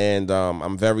dope. And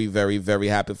I'm very, very, very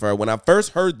happy for her. When I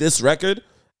first heard this record,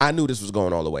 I knew this was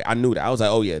going all the way. I knew that. I was like,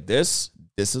 oh, yeah, this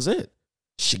is it.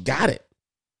 She got it.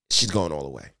 She's going all the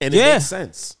way. And it makes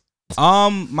sense.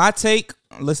 My take,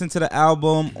 listen to the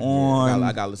album on...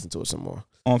 I got to listen to it some more.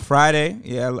 On Friday.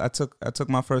 Yeah, I took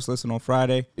my first listen on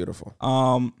Friday. Beautiful.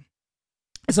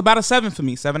 It's about a 7 for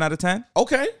me. 7 out of 10.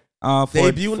 Okay. For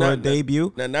a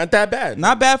debut. Not that bad.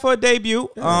 Not bad for a debut.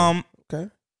 Yeah. Okay.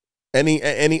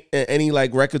 Any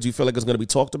like records you feel like is going to be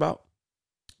talked about?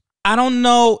 I don't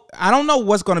know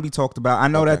what's going to be talked about. I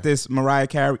know that this Mariah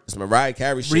Carey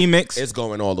remix is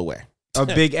going all the way. A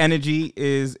Big Energy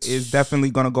is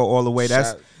definitely going to go all the way.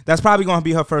 That's probably going to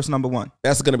be her first number one.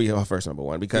 That's going to be her first number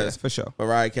one because for sure.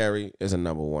 Mariah Carey is a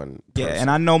number one person. Yeah, and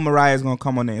I know Mariah's going to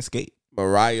come on there and skate.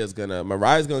 Mariah's going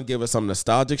to give us some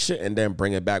nostalgic shit and then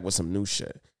bring it back with some new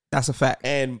shit. That's a fact.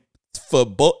 And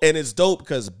it's dope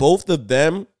because both of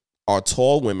them are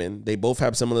tall women. They both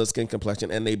have similar skin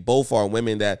complexion, and they both are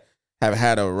women that have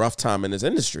had a rough time in this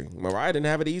industry. Mariah didn't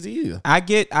have it easy either. I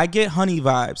get Honey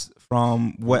vibes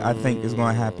from what I think is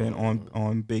going to happen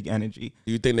on Big Energy.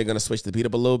 Do you think they're going to switch the beat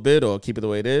up a little bit or keep it the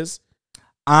way it is?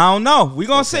 I don't know. We're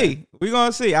going to see. We're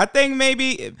going to see. I think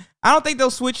maybe... I don't think they'll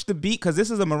switch the beat because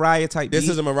this is a Mariah type beat. This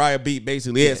is a Mariah beat,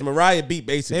 basically. Yeah, it's a Mariah beat,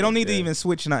 basically. They don't need to even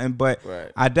switch nothing, but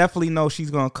I definitely know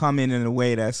she's going to come in a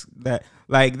way that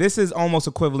like this is almost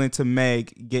equivalent to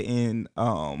Meg getting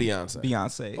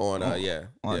Beyonce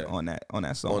on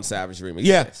that song. On Savage Remix.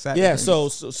 Yeah.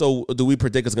 Remix. So do we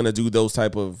predict it's going to do those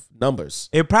type of numbers?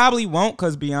 It probably won't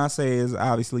because Beyonce is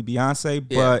obviously Beyonce,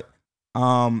 but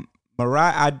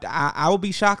Mariah, I will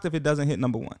be shocked if it doesn't hit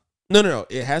number one. No.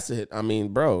 It has to hit. I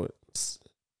mean, bro,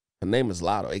 her name is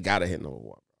Lotto. It got to hit number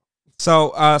one.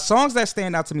 So, songs that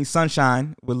stand out to me,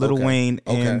 Sunshine with Lil Wayne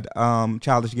and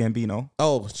Childish Gambino.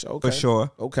 Oh, okay. For sure.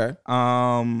 Okay.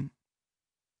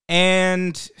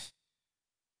 And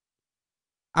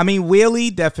I mean,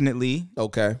 Wheelie, definitely.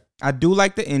 Okay. I do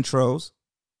like the intros,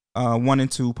 1 and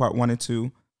 2, part 1 and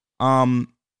 2. And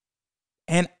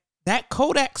that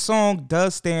Kodak song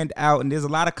does stand out, and there's a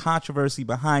lot of controversy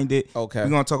behind it. Okay. We're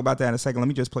going to talk about that in a second. Let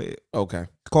me just play it. Okay.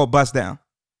 It's called Bust Down.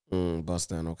 Bust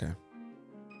Down, okay.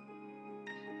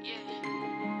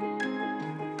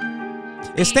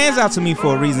 It stands out to me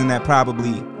for a reason that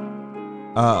probably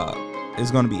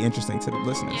is going to be interesting to the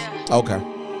listeners. Okay.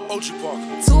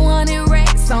 200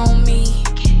 racks on me,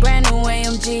 brand new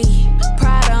AMG,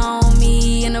 Prada on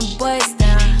me, and a bust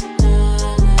down.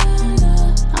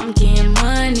 I'm getting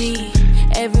money.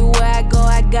 Everywhere I go,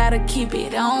 I gotta keep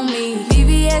it on me.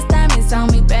 VVS diamonds on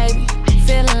me, baby.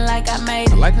 Feeling like I made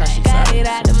it. I like how she got it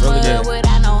out the mud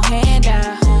without no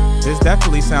handout. This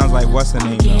definitely sounds like what's the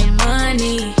name though?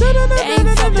 Money. They ain't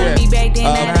fucking with me back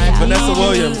then. Vanessa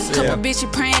Williams. Couple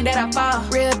bitches praying that I fall.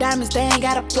 Real diamonds, they ain't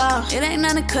got a flaw. It ain't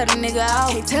nothing to cut a nigga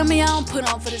off. Hey, tell me I don't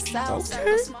put on for the sauce.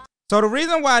 Okay. So the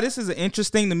reason why this is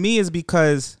interesting to me is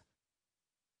because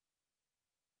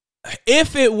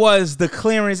if it was the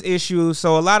clearance issue,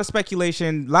 so a lot of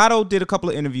speculation. Lotto did a couple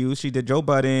of interviews. She did Joe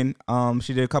Budden.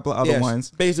 She did a couple of other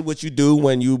ones. Basically, what you do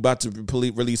when you about to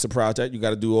release a project, you got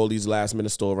to do all these last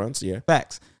minute store runs. Yeah,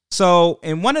 facts. So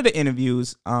in one of the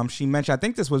interviews, she mentioned, I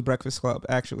think this was Breakfast Club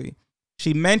actually.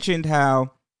 She mentioned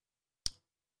how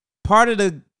part of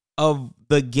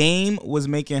the game was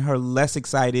making her less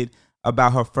excited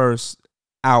about her first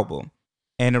album,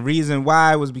 and the reason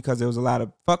why was because there was a lot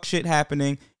of fuck shit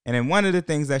happening. And then one of the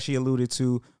things that she alluded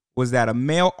to was that a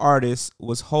male artist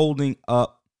was holding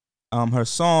up her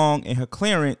song and her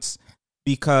clearance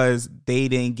because they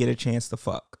didn't get a chance to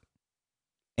fuck.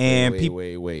 And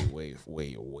wait.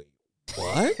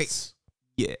 What?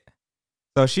 Yeah.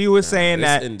 So she was saying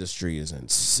that this industry is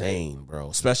insane,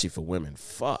 bro, especially for women.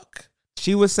 Fuck.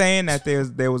 She was saying that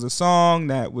there was a song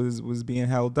that was being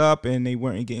held up and they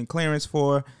weren't getting clearance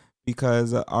for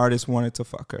because the artist wanted to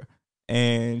fuck her.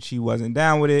 And she wasn't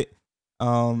down with it.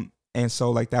 And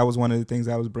so, like, that was one of the things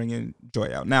that was bringing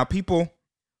Joy out. Now, people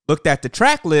looked at the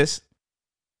track list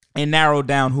and narrowed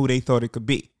down who they thought it could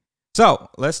be. So,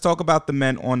 let's talk about the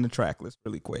men on the track list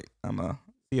really quick. I'm going to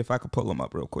see if I can pull them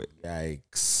up real quick.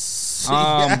 Yikes.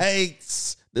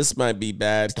 Yikes. This might be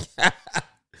bad.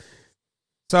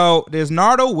 So, there's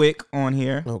Nardo Wick on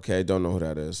here. Okay, don't know who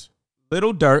that is.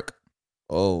 Lil Durk.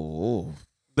 Oh,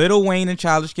 Lil Wayne and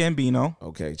Childish Gambino.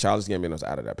 Okay, Childish Gambino's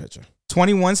out of that picture.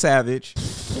 21 Savage.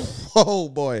 Oh,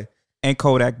 boy. And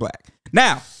Kodak Black.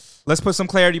 Now, let's put some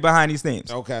clarity behind these names.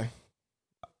 Okay.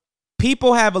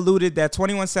 People have alluded that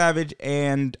 21 Savage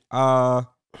and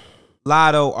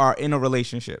Lotto are in a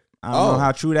relationship. I don't know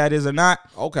how true that is or not.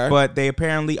 Okay. But they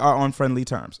apparently are on friendly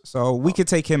terms. So we could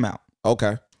take him out.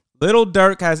 Okay. Lil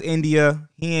Durk has India.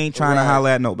 He ain't trying to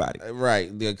holler at nobody.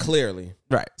 Right. Yeah, clearly.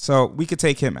 Right. So we could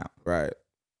take him out. Right.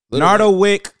 Nardo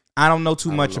Wick, I don't know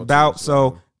too much about,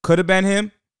 so could have been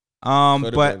him.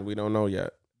 But we don't know yet.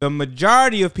 The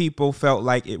majority of people felt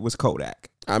like it was Kodak.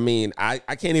 I mean, I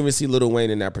can't even see Lil Wayne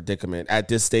in that predicament at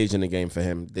this stage in the game for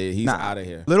him. He's out of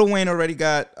here. Lil Wayne already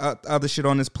got other shit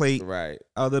on his plate. Right.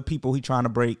 Other people he trying to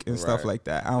break and stuff like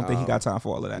that. I don't think he got time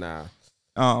for all of that.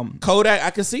 Nah. Kodak, I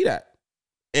can see that.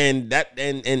 And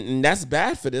that's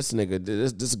bad for this nigga.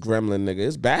 This gremlin nigga.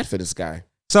 It's bad for this guy.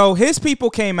 So his people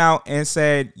came out and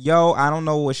said, yo, I don't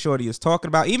know what Shorty is talking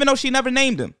about, even though she never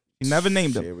named him. She never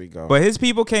named him. Here we go. But his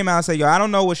people came out and said, yo, I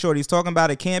don't know what Shorty's talking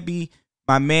about. It can't be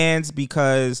my man's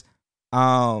because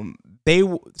so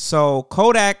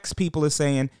Kodak's people are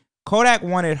saying Kodak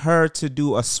wanted her to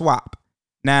do a swap.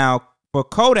 Now, for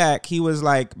Kodak, he was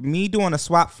like, me doing a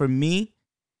swap for me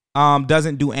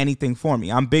doesn't do anything for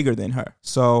me. I'm bigger than her.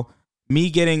 So me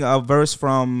getting a verse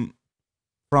from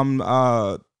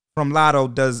Lotto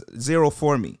does zero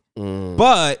for me.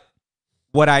 But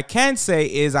what I can say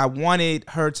is I wanted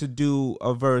her to do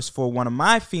a verse for one of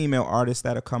my female artists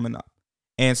that are coming up.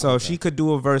 And so if she could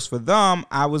do a verse for them,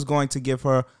 I was going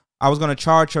to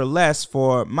charge her less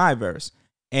for my verse.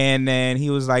 And then he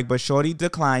was like, but Shorty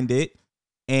declined it.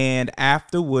 And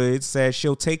afterwards said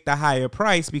she'll take the higher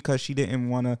price because she didn't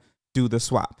want to do the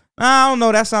swap. I don't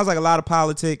know. That sounds like a lot of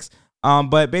politics.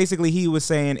 But basically he was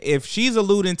saying if she's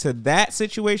alluding to that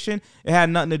situation, it had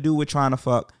nothing to do with trying to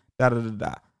fuck,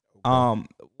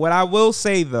 What I will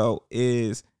say though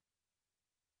is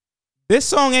this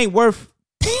song ain't worth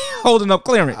holding up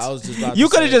clearance. I was just about you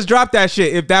could have just dropped that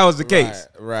shit if that was the case.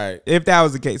 Right. If that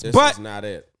was the case. This but is not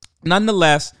it.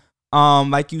 Nonetheless,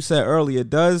 like you said earlier, it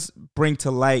does bring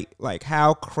to light like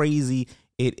how crazy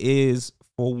it is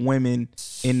for women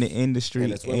in the industry.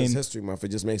 And it's Women's History Month. It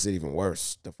just makes it even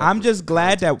worse. I'm just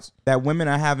glad that women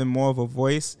are having more of a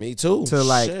voice. Me too. To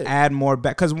like add more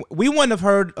back. Because we wouldn't have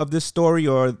heard of this story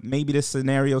or maybe this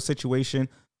scenario situation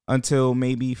until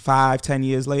maybe 5-10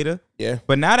 years later. Yeah.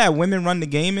 But now that women run the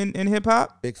game in hip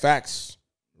hop. Big facts.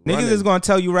 Niggas is going to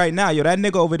tell you right now, yo, that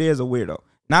nigga over there is a weirdo.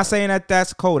 Not saying that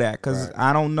that's Kodak, because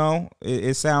I don't know.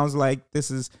 It sounds like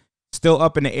this is still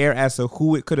up in the air as to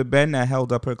who it could have been that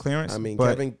held up her clearance. I mean,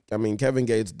 Kevin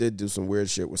Gates did do some weird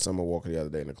shit with Summer Walker the other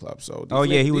day in the club. So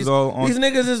he was all on. These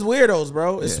niggas is weirdos,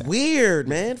 bro. It's weird,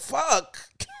 man. Fuck.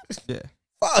 Yeah.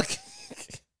 Fuck.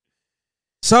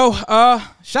 So,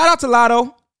 shout out to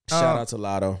Lotto. Shout out to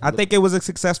Lotto. I think it was a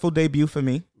successful debut for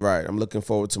me. Right. I'm looking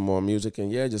forward to more music. And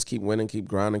yeah, just keep winning, keep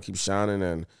grinding, keep shining.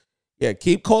 And yeah,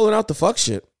 keep calling out the fuck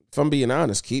shit. If I'm being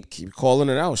honest, keep calling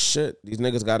it out. Shit. These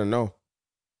niggas got to know.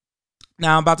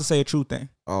 Now I'm about to say a true thing.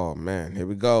 Oh, man. Here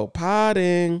we go.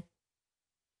 Potting.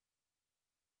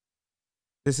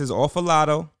 This is all for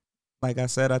Lotto. Like I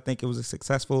said, I think it was a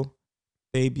successful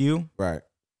debut. Right.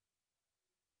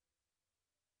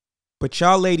 But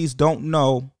y'all ladies don't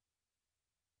know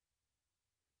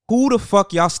who the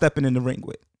fuck y'all stepping in the ring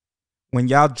with when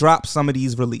y'all drop some of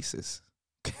these releases?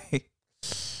 Okay.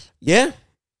 Yeah.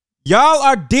 Y'all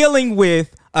are dealing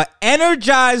with a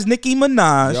energized Nicki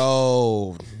Minaj.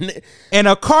 Yo. And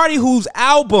a Cardi whose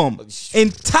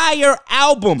entire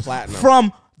album, Platinum.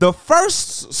 from the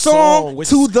first song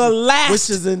to the last, which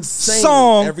is insane.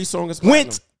 Song every song is platinum.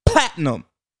 went platinum.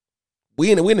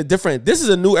 We in a different. This is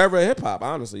a new era of hip hop.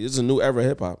 Honestly, this is a new era of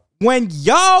hip hop. When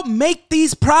y'all make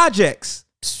these projects,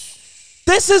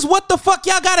 this is what the fuck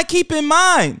y'all gotta keep in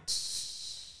mind.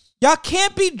 Y'all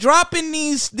can't be dropping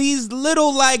these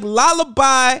little like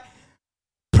lullaby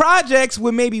projects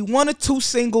with maybe 1 or 2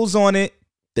 singles on it,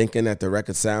 Thinking that the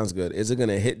record sounds good. Is it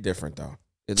gonna hit different though?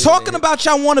 talking about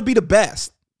y'all want to be the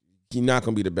best, You're not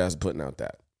gonna be the best putting out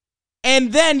that.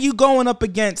 and then you going up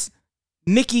against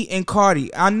Nicki and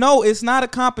Cardi. I know it's not a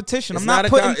competition. It's not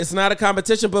a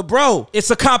competition, but bro,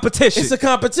 it's a competition. it's a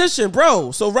competition,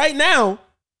 bro. So right now,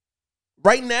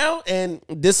 and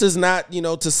this is not,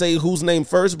 to say who's named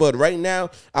first, but right now,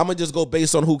 I'm gonna just go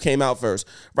based on who came out first.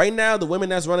 Right now, the women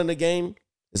that's running the game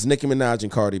is Nicki Minaj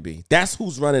and Cardi B. That's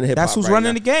who's running hip hop. That's who's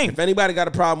running the game. If anybody got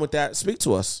a problem with that, speak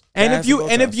to us. And if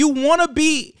you want to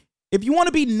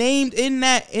be named in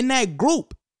that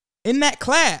group, in that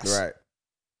class, right,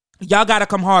 y'all got to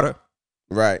come harder.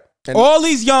 right. And all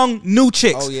these young new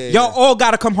chicks, y'all all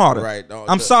got to come harder. Right. No,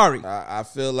 I'm sorry. I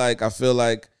feel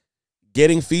like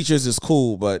getting features is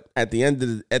cool, but at the end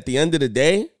of the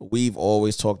day, we've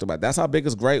always talked about that's our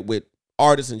biggest gripe with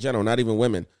artists in general, not even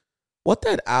women. What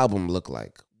that album look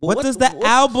like? What does the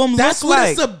album look like? That's what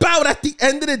it's about at the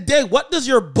end of the day. What does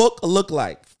your book look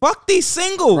like? Fuck these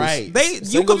singles. Right.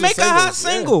 You can make a hot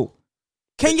single.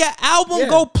 Can your album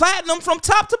go platinum from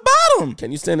top to bottom?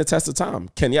 Can you stand the test of time?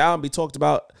 Can your album be talked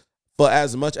about for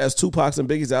as much as Tupac's and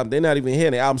Biggie's album? They're not even here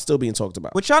and the album's still being talked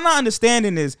about. What y'all not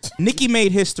understanding is Nicki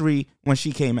made history when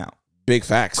she came out. Big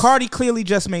facts. Cardi clearly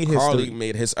just made history. Cardi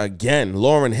made his again.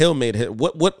 Lauryn Hill made his.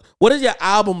 What does your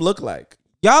album look like?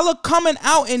 Y'all are coming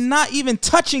out and not even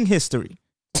touching history.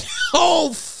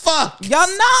 Oh fuck! Y'all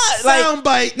not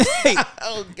soundbite.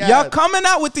 Oh god! Y'all coming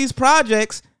out with these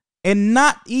projects and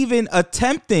not even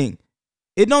attempting.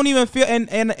 It don't even feel and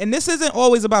this isn't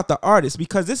always about the artists,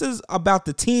 because this is about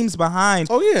the teams behind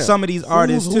some of these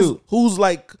artists too.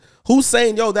 Who's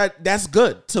saying that's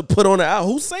good to put on the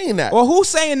album? Who's saying that? Or who's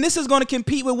saying this is going to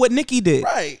compete with what Nicki did?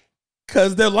 Right.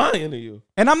 Because they're lying to you.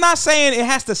 And I'm not saying it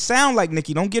has to sound like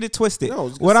Nicki. Don't get it twisted. No,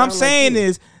 what I'm saying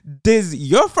is, does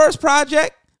your first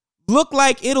project look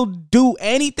like it'll do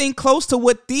anything close to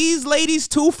what these ladies'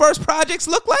 2 first projects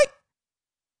look like?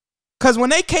 Because when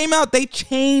they came out, they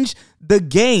changed the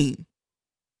game.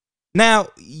 Now,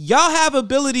 y'all have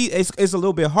ability. It's a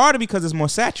little bit harder because it's more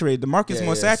saturated. The market's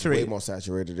more saturated. It's way more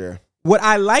saturated there. What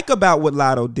I like about what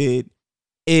Latto did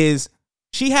is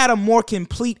she had a more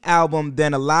complete album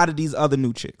than a lot of these other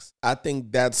new chicks. I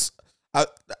think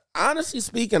honestly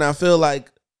speaking, I feel like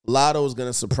Latto is going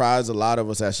to surprise a lot of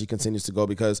us as she continues to go,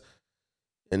 because,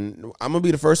 and I'm going to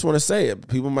be the first one to say it,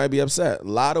 people might be upset.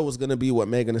 Latto was going to be what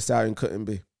Megan Thee Stallion couldn't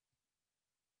be.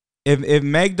 If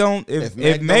Meg don't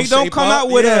come out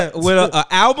with a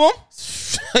album,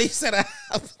 he said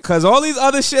because all these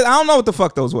other shit, I don't know what the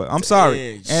fuck those were. I'm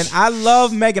sorry, and I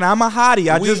love Megan. I'm a hottie.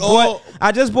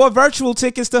 I just bought virtual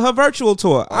tickets to her virtual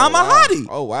tour. I'm a hottie.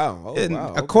 Oh wow! Okay.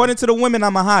 According to the women,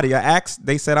 I'm a hottie. I asked,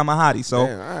 they said I'm a hottie, so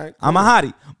right, cool. I'm a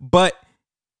hottie. But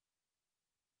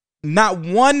not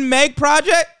one Meg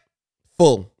project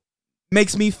full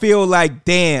makes me feel like,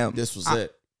 damn, this was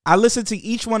it. I listened to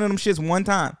each one of them shits one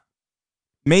time.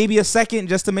 Maybe a second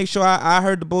just to make sure I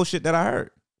heard the bullshit that I heard.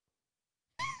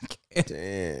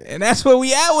 Damn. And that's where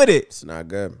we at with it. It's not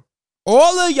good.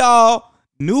 All of y'all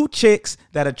new chicks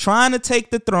that are trying to take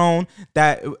the throne,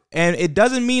 and it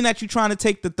doesn't mean that you're trying to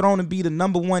take the throne and be the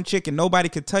number 1 chick and nobody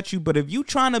can touch you, but if you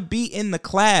trying to be in the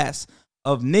class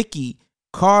of Nicki,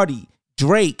 Cardi,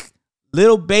 Drake,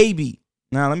 Lil Baby,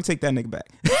 now let me take that nigga back.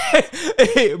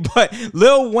 But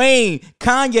Lil Wayne,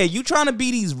 Kanye, you trying to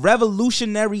be these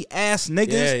revolutionary ass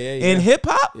niggas in hip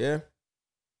hop? Yeah.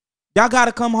 Y'all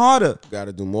gotta come harder.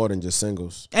 Gotta do more than just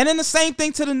singles. And then the same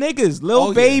thing to the niggas.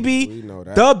 Lil Baby, we know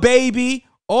that. The Baby,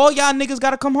 all y'all niggas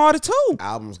gotta come harder too.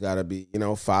 Albums gotta be,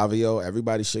 Fabio,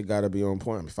 everybody shit gotta be on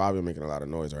point. I mean, Fabio making a lot of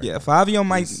noise right now. Yeah, Fabio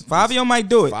might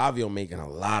do it. Fabio making a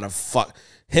lot of fuck.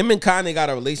 Him and Kanye got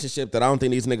a relationship that I don't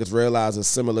think these niggas realize is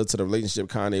similar to the relationship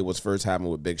Kanye was first having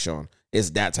with Big Sean.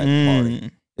 It's that type of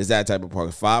party. It's that type of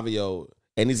party. Fabio,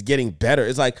 and he's getting better.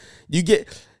 It's like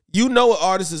an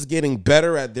artist is getting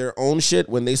better at their own shit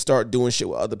when they start doing shit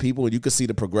with other people, and you can see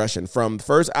the progression from the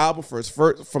first album,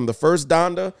 from the first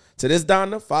Donda to this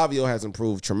Donda. Fabio has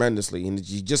improved tremendously, and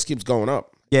he just keeps going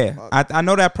up. Yeah, I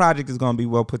know that project is gonna be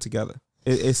well put together.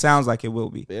 It sounds like it will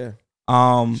be. Yeah.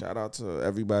 Shout out to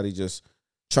everybody just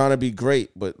trying to be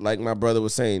great, but like my brother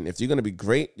was saying, if you're gonna be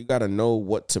great, you gotta know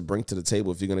what to bring to the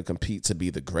table if you're gonna compete to be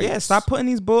the greatest. Yeah, stop putting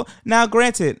these Now,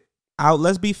 granted,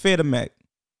 let's be fair to Meg.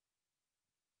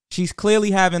 She's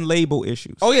clearly having label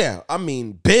issues. Oh yeah, I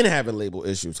mean, Ben having label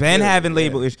issues.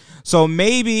 Label issues. So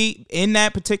maybe in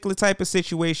that particular type of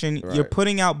situation, Right. you're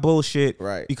putting out bullshit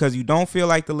Right. because you don't feel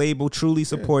like the label truly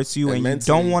supports you, and you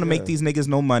don't want to make these niggas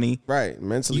no money. Right.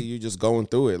 Mentally, you're just going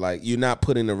through it. Like, you're not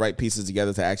putting the right pieces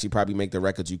together to actually probably make the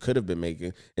records you could have been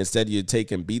making. Instead, you're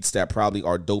taking beats that probably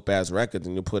are dope-ass records,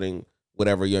 and you're putting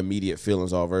whatever your immediate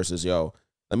feelings are versus, yo,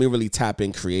 let me really tap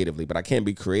in creatively. But I can't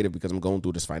be creative because I'm going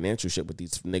through this financial shit with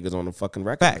these niggas on the fucking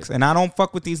record. Facts. And I don't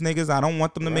fuck with these niggas. I don't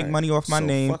want them to make money off my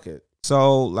name. Fuck it.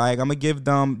 So, like, I'm going to give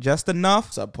them just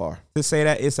enough Subpar. to say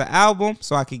that it's an album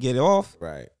so I could get it off.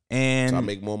 Right. And so I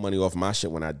make more money off my shit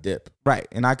when I dip. Right.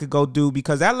 And I could go do,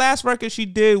 because that last record she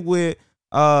did with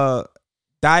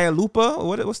Dia Lupa,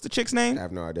 what's the chick's name? I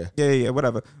have no idea. Yeah,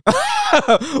 whatever.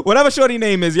 Whatever shorty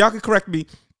name is, y'all can correct me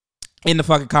in the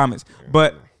fucking comments.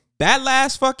 But that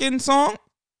last fucking song,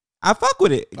 I fuck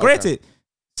with it. Granted,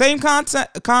 same content.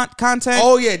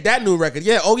 Oh yeah, that new record.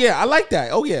 Yeah. Oh yeah, I like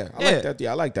that. Oh yeah, I like that.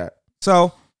 Yeah, I like that.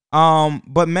 So,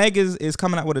 but Meg is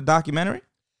coming out with a documentary.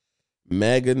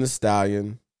 Megan Thee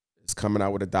Stallion is coming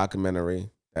out with a documentary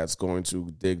that's going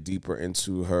to dig deeper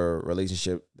into her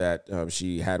relationship that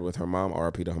she had with her mom,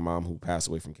 RIP to her mom, who passed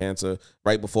away from cancer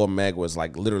right before Meg was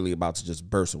like literally about to just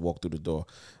burst and walk through the door.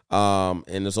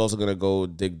 And it's also going to go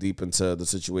dig deep into the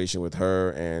situation with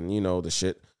her and, you know, the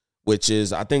shit, which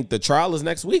is, I think the trial is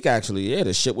next week, actually. Yeah,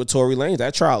 the shit with Tory Lanez.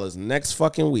 That trial is next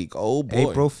fucking week. Oh, boy.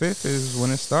 April 5th is when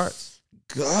it starts.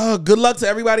 Good luck to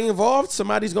everybody involved.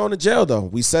 Somebody's going to jail, though.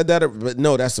 We said that, but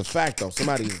no, that's a fact, though.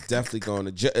 Somebody's definitely going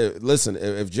to jail. Listen,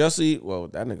 if Jussie, well,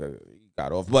 that nigga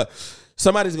got off, but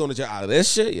somebody's going to jail out of this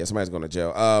shit. Yeah, somebody's going to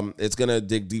jail. It's going to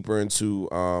dig deeper into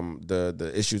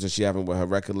the issues that she having with her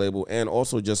record label and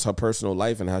also just her personal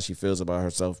life and how she feels about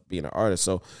herself being an artist.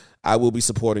 So I will be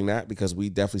supporting that because we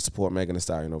definitely support Megan Thee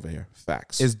Stallion over here.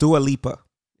 Facts. It's Dua Lipa.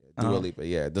 Dua Lipa,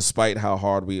 yeah. Despite how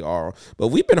hard we are, but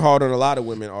we've been hard on a lot of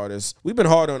women artists. We've been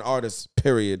hard on artists,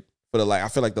 period. For I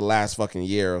feel like the last fucking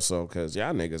year or so, because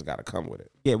y'all niggas got to come with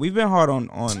it. Yeah, we've been hard on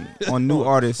new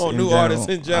artists. On new artists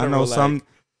in general. I know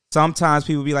sometimes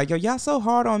people be like, yo, y'all so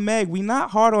hard on Meg. We not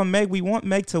hard on Meg. We want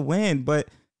Meg to win, but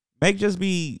Meg just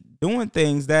be doing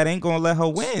things that ain't gonna let her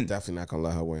win. Definitely not gonna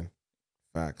let her win.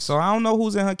 Facts. So I don't know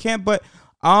who's in her camp, but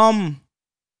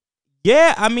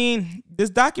yeah, I mean, this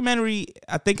documentary,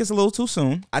 I think it's a little too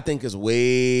soon. I think it's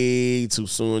way too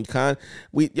soon.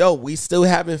 We still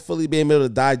haven't fully been able to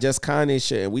digest Kanye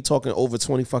shit, and we talking over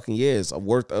 20 fucking years of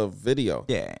worth of video.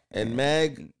 Yeah. And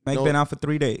Meg been out for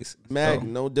 3 days. Meg,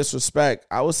 no disrespect.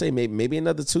 I would say maybe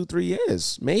another 2-3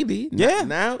 years. Maybe. Yeah.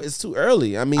 Now it's too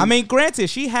early. I mean, granted,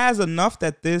 she has enough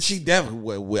that this. She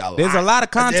definitely will. There's a lot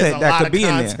of content that could be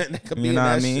in there. You know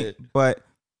what I mean? Shit. But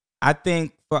I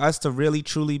think for us to really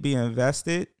truly be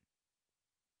invested,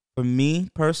 for me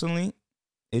personally,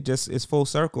 it's full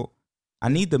circle. I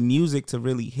need the music to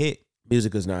really hit.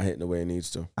 Music is not hitting the way it needs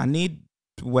to. I need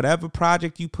whatever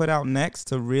project you put out next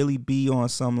to really be on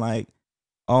some I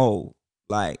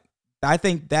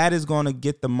think that is going to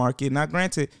get the market. Now,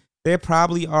 granted, there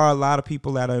probably are a lot of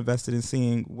people that are invested in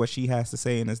seeing what she has to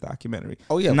say in this documentary.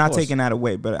 Oh, yeah, I'm not taking that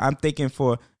away, but I'm thinking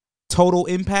for total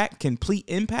impact, complete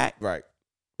impact, right?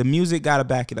 The music got to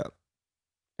back it up.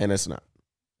 And it's not.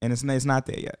 And it's not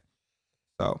there yet.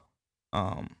 So,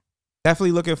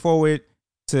 definitely looking forward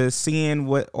to seeing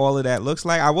what all of that looks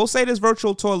like. I will say this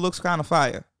virtual tour looks kind of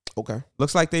fire. Okay.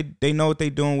 Looks like they know what they're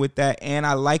doing with that. And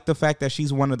I like the fact that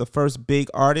she's one of the first big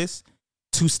artists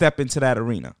to step into that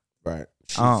arena. Right.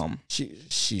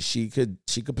 She could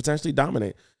potentially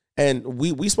dominate. And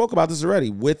we spoke about this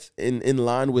already in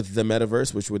line with the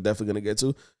metaverse, which we're definitely going to get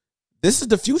to. This is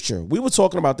the future. We were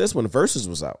talking about this when Versus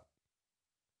was out.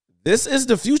 This is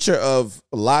the future of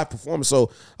live performance.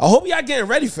 So I hope y'all getting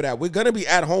ready for that. We're going to be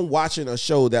at home watching a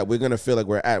show that we're going to feel like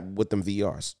we're at with them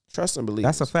VRs. Trust and believe.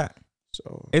 That's a fact.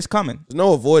 So it's coming. There's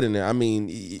no avoiding it. I mean,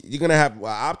 you're going to have an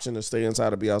option to stay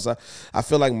inside or be outside. I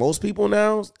feel like most people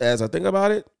now, as I think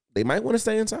about it, they might want to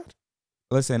stay inside.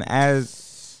 Listen,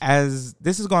 as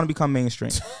this is going to become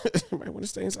mainstream. Might want to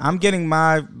stay inside. I'm getting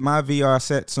my VR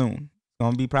set soon.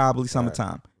 Gonna be probably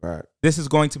summertime. Right. This is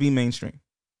going to be mainstream.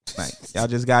 Like y'all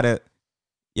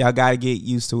gotta get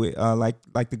used to it.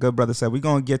 Like the good brother said, we're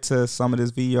gonna get to some of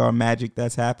this VR magic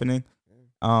that's happening.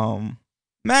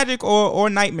 Magic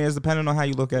or nightmares, depending on how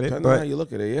you look at it. Depending on how you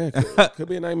look at it, yeah. Could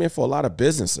be a nightmare for a lot of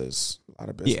businesses. A lot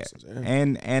of businesses. Yeah.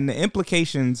 And the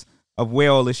implications of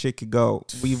where all this shit could go.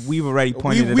 We've already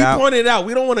pointed it out. We pointed it out.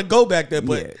 We don't want to go back there,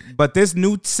 but but this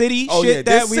new city shit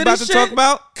that we about to talk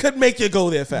about could make you go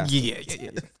there fast. Yeah.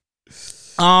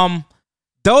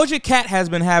 Doja Cat has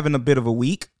been having a bit of a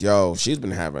week. Yo, she's been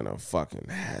having a fucking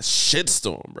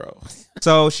shitstorm, bro.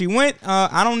 So she went,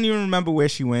 I don't even remember where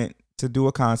she went to do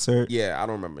a concert. Yeah, I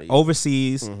don't remember.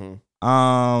 Overseas.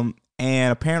 And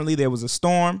apparently there was a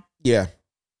storm. Yeah.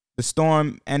 The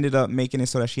storm ended up making it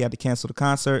so that she had to cancel the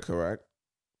concert. Correct.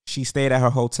 She stayed at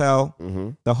her hotel.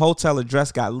 The hotel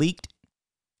address got leaked.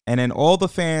 And then all the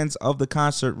fans of the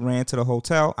concert ran to the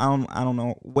hotel. I don't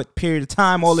know what period of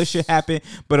time all this shit happened,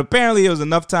 but apparently it was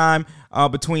enough time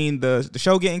between the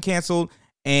show getting canceled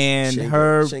and she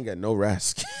ain't got no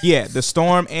rest. Yeah, the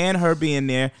storm and her being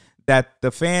there, that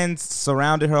the fans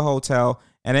surrounded her hotel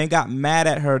and then got mad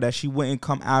at her that she wouldn't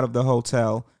come out of the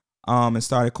hotel and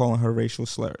started calling her racial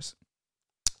slurs.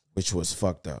 Which was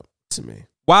fucked up to me.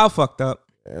 Wild fucked up.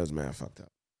 Yeah, it was mad fucked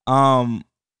up.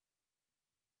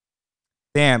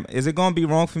 Damn, is it going to be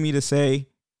wrong for me to say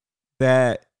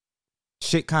that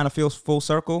shit kind of feels full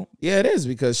circle? Yeah, it is,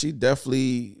 because she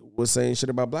definitely was saying shit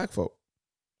about black folk.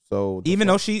 So even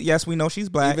though we know she's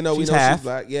black. Even though we know she's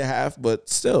black, yeah, half, but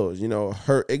still,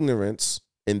 her ignorance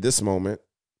in this moment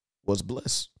was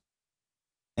bliss.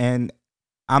 And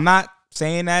I'm not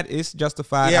saying that it's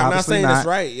justified. Yeah, I'm not saying it's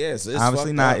right. Yes, it's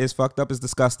obviously not. It's fucked up. It's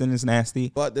disgusting. It's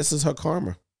nasty. But this is her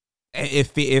karma.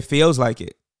 It feels like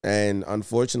it. And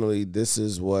unfortunately, this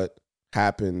is what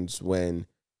happens when,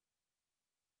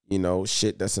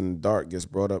 shit that's in the dark gets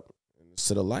brought up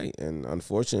to the light. And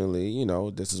unfortunately,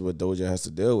 this is what Doja has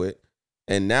to deal with.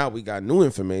 And now we got new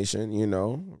information,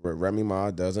 Remy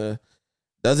Ma does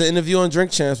an interview on Drink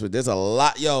Champs, but there's a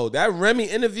lot. Yo, that Remy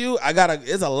interview,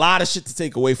 there's a lot of shit to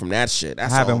take away from that shit. I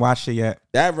haven't watched it yet.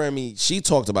 That Remy, she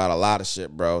talked about a lot of shit,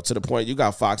 bro, to the point you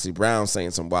got Foxy Brown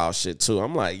saying some wild shit too.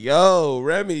 I'm like, yo,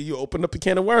 Remy, you opened up a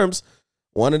can of worms.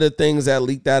 One of the things that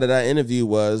leaked out of that interview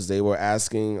was they were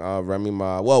asking Remy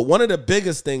Ma. Well, one of the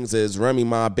biggest things is Remy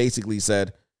Ma basically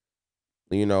said,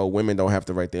 women don't have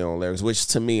to write their own lyrics, which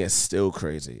to me is still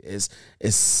crazy. It's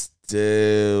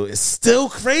still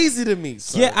crazy to me,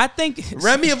 son. Yeah, I think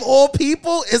Remy of all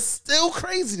people is still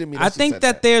crazy to me. I think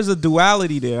that there's a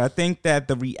duality there. I think that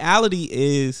the reality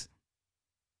is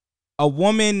a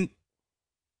woman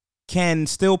can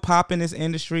still pop in this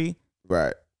industry,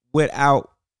 right, without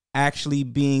actually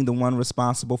being the one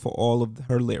responsible for all of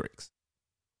her lyrics.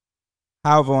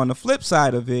 However, on the flip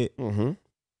side of it,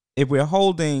 if we're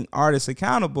holding artists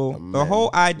accountable, the whole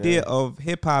idea of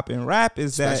hip hop and rap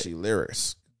is especially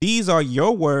lyrics. These are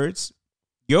your words,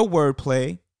 your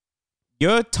wordplay,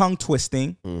 your tongue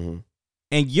twisting,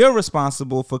 and you're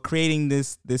responsible for creating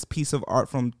this piece of art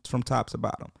from top to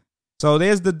bottom. So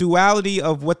there's the duality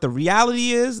of what the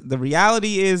reality is. The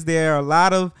reality is there are a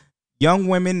lot of young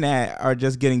women that are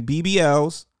just getting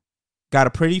BBLs, got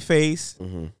a pretty face,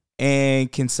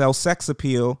 and can sell sex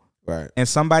appeal. Right. And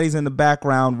somebody's in the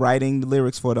background writing the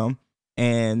lyrics for them,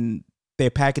 and they're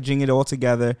packaging it all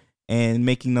together and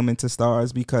making them into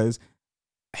stars because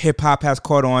hip hop has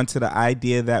caught on to the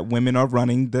idea that women are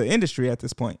running the industry at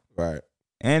this point. Right.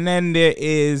 And then there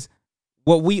is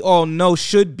what we all know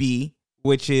should be,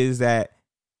 which is that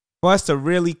for us to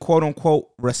really quote unquote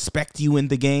respect you in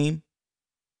the game,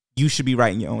 you should be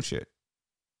writing your own shit.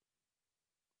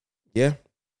 Yeah.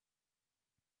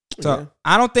 So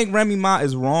I don't think Remy Ma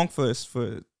is wrong for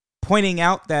pointing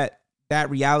out that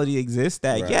reality exists.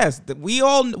 That yes, we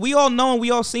all know and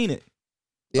we all seen it.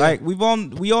 Yeah. Like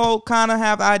we all kind of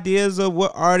have ideas of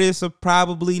what artists are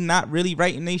probably not really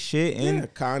writing their shit.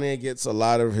 And Kanye gets a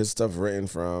lot of his stuff written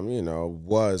from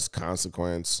was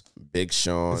Consequence, Big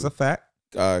Sean. It's a fact.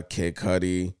 Kid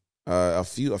Cudi. A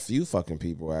few fucking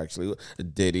people actually.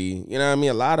 Diddy, you know what I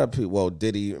mean? A lot of people. Well,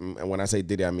 Diddy. And when I say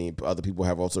Diddy, I mean other people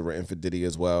have also written for Diddy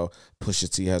as well.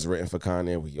 Pusha T has written for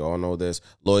Kanye. We all know this.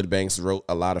 Lloyd Banks wrote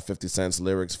a lot of 50 Cent's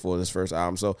lyrics for this first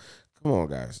album. So come on,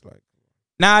 guys. Like,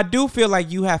 now I do feel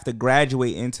like you have to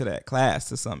graduate into that class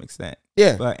to some extent.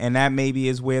 Yeah, and that maybe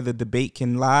is where the debate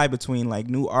can lie between like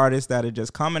new artists that are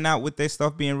just coming out with their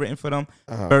stuff being written for them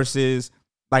versus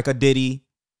like a Diddy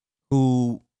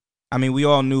who. I mean, we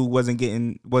all knew wasn't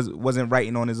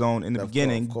writing on his own in the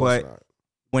beginning, but not.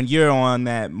 When you're on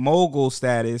that mogul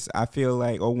status, I feel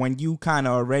like, or when you kind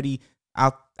of already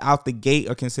out the gate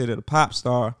are considered a pop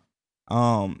star,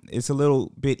 it's a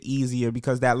little bit easier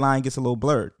because that line gets a little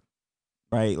blurred,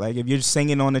 right? Like if you're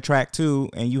singing on the track too,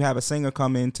 and you have a singer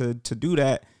come in to do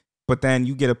that, but then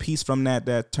you get a piece from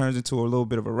that turns into a little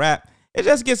bit of a rap, it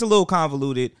just gets a little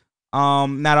convoluted. Now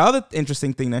the other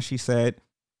interesting thing that she said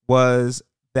was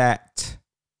that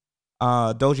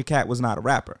Doja Cat was not a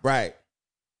rapper. Right.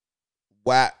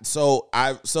 Wow. So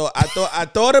I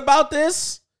thought about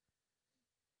this,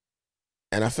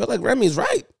 and I feel like Remy's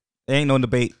right. There ain't no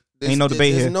debate. Ain't no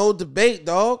debate here. There's no debate,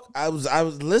 dog. I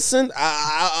was listening.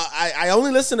 I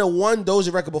only listened to one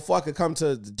Doja record before I could come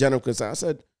to the general consensus. I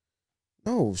said,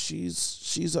 no,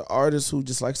 she's an artist who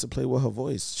just likes to play with her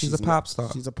voice. She's a pop star.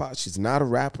 She's not a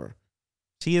rapper.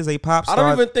 She is a pop star. I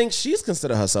don't even think she's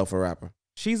considered herself a rapper.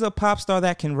 She's a pop star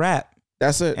that can rap.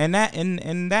 That's it. And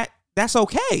that's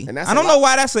okay. And that's I don't know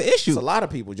why that's an issue. It's a lot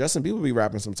of people. Justin Bieber be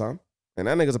rapping sometime. And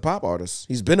that nigga's a pop artist.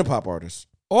 He's been a pop artist.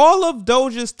 All of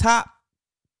Doja's top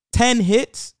 10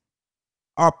 hits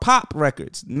are pop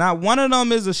records. Not one of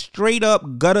them is a straight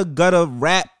up gutter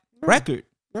rap record.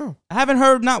 No. I haven't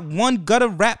heard not one gutter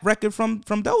rap record from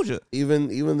Doja. Even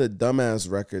the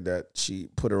dumbass record that she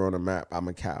put her on a map, I'm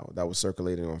a Cow, that was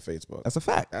circulating on Facebook. That's a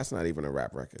fact. That's not even a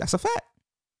rap record. That's a fact.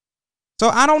 So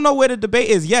I don't know where the debate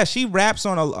is. Yes, she raps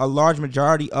on a large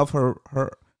majority of her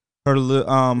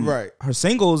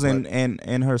singles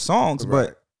and her songs,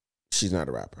 but she's not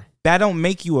a rapper. That don't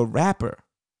make you a rapper.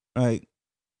 Like,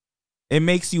 it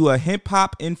makes you a hip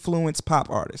hop influenced pop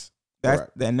artist.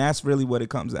 That's really what it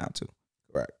comes down to.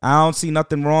 Right. I don't see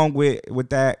nothing wrong with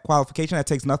that qualification. That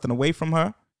takes nothing away from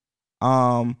her.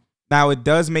 Now it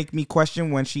does make me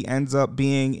question when she ends up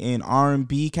being in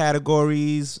R&B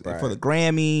categories for the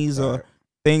Grammys or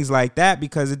things like that,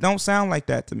 because it don't sound like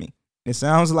that to me. It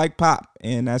sounds like pop,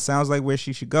 and that sounds like where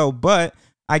she should go. But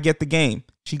I get the game.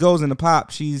 She goes into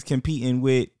pop. She's competing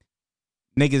with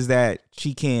niggas that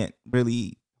she can't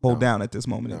really hold down at this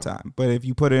moment in time. But if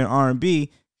you put her in R&B,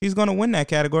 she's gonna win that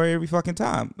category every fucking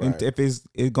time. Right. And if it's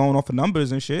going off of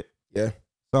numbers and shit. Yeah.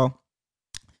 So,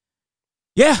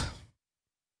 yeah.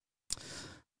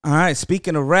 All right.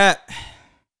 Speaking of rap,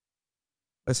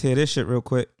 let's hear this shit real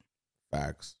quick.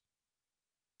 Facts.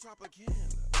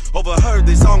 Overheard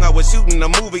this song, I was shooting a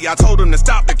movie. I told him to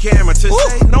stop the camera to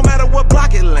say, no matter what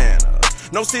block Atlanta,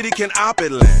 no city can op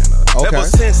Atlanta. Okay. Ever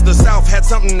since the South had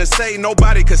something to say,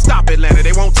 nobody could stop Atlanta.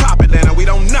 They won't top Atlanta. We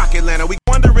don't knock Atlanta. We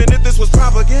wondering if this was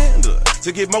propaganda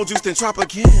to get more juice than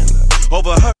Tropicana.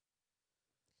 Overheard.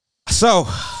 So,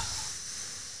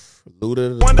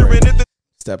 Luda wondering if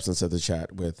steps into the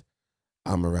chat with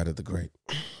Amaretta the Great.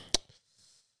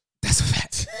 That's a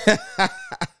fact.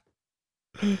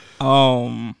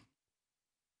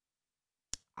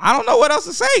 I don't know what else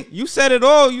to say. You said it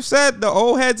all. You said the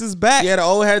old heads is back. Yeah, the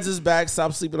old heads is back.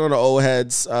 Stop sleeping on the old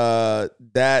heads.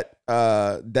 That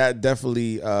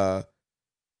definitely.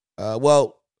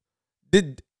 Well,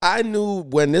 I knew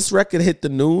when this record hit the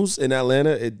news in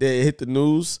Atlanta, it hit the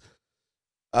news.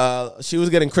 She was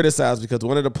getting criticized because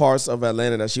one of the parts of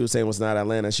Atlanta that she was saying was not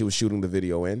Atlanta. She was shooting the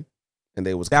video in, and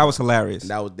that was hilarious.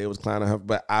 And they was clowning her.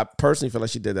 But I personally feel like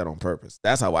she did that on purpose.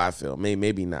 That's how I feel.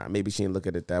 Maybe not. Maybe she didn't look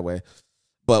at it that way.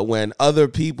 But when other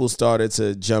people started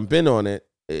to jump in on it,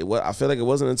 I feel like it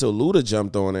wasn't until Luda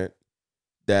jumped on it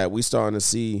that we starting to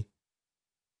see,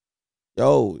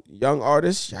 young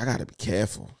artists, y'all gotta be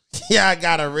careful. Y'all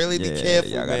gotta really be careful,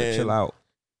 y'all gotta chill out.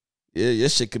 Yeah, your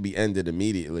shit could be ended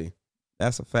immediately.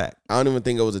 That's a fact. I don't even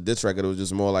think it was a diss record. It was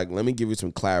just more like, let me give you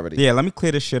some clarity. Yeah, let me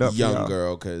clear this shit up, young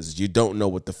girl, because you don't know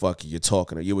what the fuck you're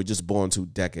talking to. You were just born 2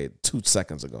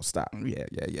 seconds ago. Stop. Yeah.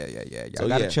 Y'all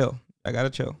gotta chill. I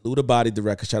gotta chill. Luda bodied the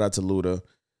record. Shout out to Luda.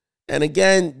 And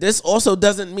again, this also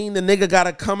doesn't mean the nigga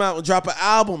gotta come out and drop an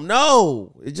album.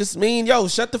 No, it just mean,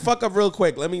 shut the fuck up real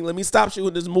quick. Let me stop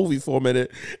shooting this movie for a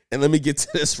minute and let me get to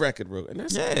this record real. And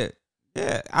that's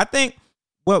yeah. I think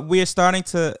what we're starting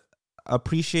to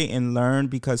appreciate and learn,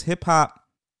 because hip hop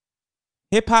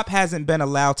hasn't been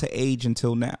allowed to age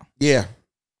until now. Yeah,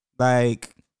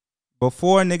 like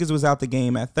before, niggas was out the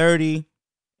game at 30.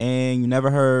 And you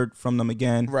never heard from them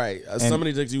again. Right. Some of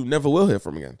these niggas you never will hear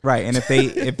from again. Right. And if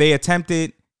they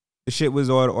attempted, the shit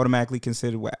was automatically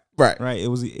considered whack. Right. Right.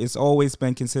 It's always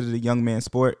been considered a young man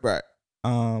sport. Right.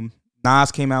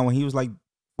 Nas came out when he was like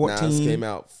 14. Nas came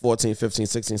out 14, 15,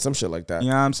 16, some shit like that. You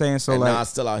know what I'm saying? So and like, Nas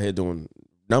still out here doing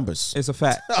numbers. It's a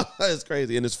fact. It's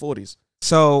crazy in his 40s.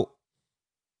 So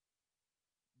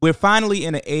we're finally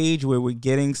in an age where we're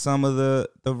getting some of the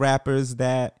rappers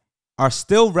that are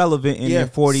still relevant in their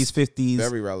 40s, 50s.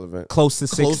 Very relevant. Close to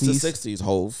 60s. Close to 60s,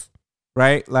 Hove.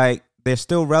 Right? Like, they're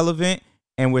still relevant,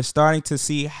 and we're starting to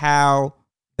see how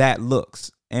that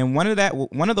looks. And one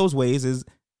of those ways is,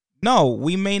 no,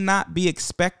 we may not be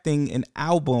expecting an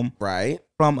album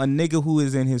from a nigga who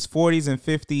is in his 40s and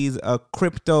 50s, a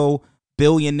crypto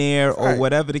billionaire or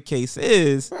whatever the case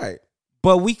is. Right.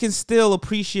 but we can still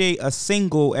appreciate a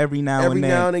single every now and then. Every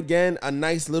now and again, a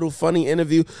nice little funny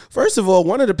interview. First of all,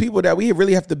 one of the people that we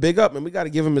really have to big up, and we got to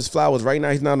give him his flowers. Right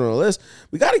now, he's not on the list.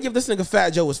 We got to give this nigga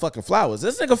Fat Joe his fucking flowers.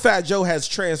 This nigga Fat Joe has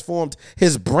transformed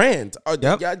his brand.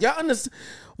 Y'all understand?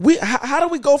 How do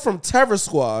we go from Terror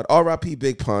Squad, R.I.P.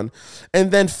 Big Pun, and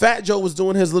then Fat Joe was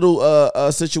doing his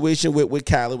little situation with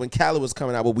Khaled when Khaled was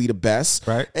coming out with We the Best,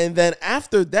 right? And then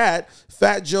after that,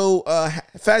 Fat Joe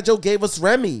gave us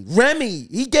Remy.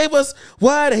 He gave us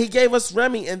what? He gave us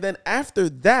Remy, and then after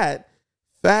that,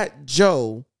 Fat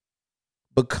Joe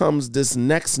becomes this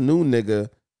next new nigga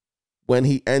when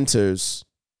he enters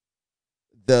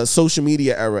the social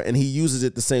media era, and he uses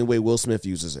it the same way Will Smith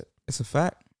uses it. It's a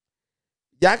fact.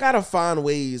 Y'all gotta find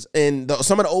ways, and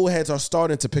some of the old heads are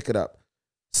starting to pick it up.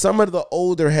 Some of the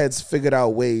older heads figured out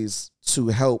ways to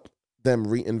help them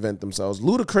reinvent themselves.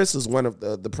 Ludacris is one of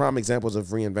the prime examples of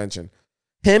reinvention.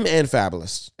 Him and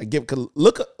Fabulous.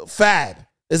 Fab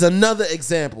is another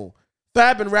example.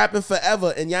 Fab been rapping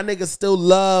forever, and y'all niggas still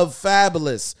love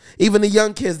Fabulous. Even the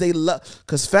young kids, they love,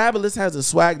 because Fabulous has a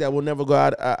swag that will never go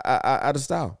out of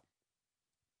style.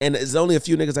 And there's only a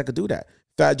few niggas that could do that.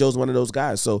 Fat Joe's one of those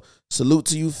guys. So salute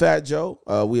to you, Fat Joe.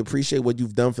 We appreciate what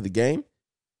you've done for the game.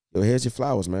 Yo, here's your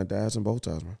flowers, man. Dads and bow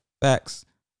ties, man. Facts.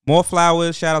 More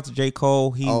flowers. Shout out to J.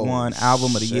 Cole. He won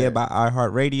Album of the Year by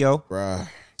iHeartRadio. Bruh.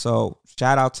 So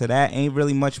shout out to that. Ain't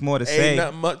really much more to say. Ain't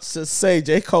not much to say.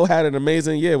 J. Cole had an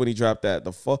amazing year when he dropped that.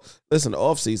 Listen, the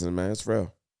off season, man. It's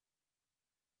real.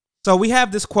 So we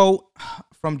have this quote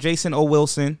from Jason O.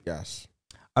 Wilson. Yes.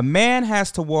 A man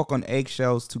has to walk on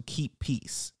eggshells to keep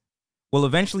peace. Will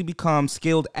eventually become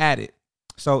skilled at it.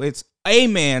 So it's a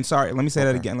man. Sorry, let me say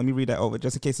that again. Let me read that over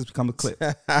just in case it's become a clip.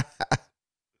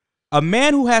 A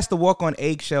man who has to walk on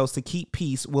eggshells to keep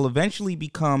peace will eventually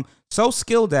become so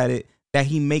skilled at it that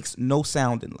he makes no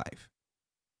sound in life.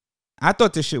 I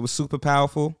thought this shit was super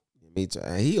powerful. Me too.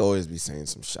 He always be saying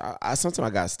some shit. Sometimes I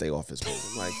gotta stay off his page.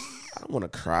 I'm like, I don't want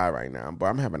to cry right now, but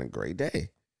I'm having a great day.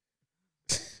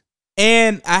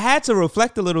 And I had to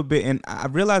reflect a little bit, and I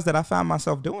realized that I found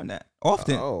myself doing that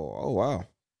often. Oh, wow.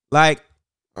 Like,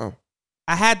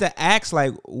 I had to ask,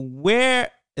 like, where,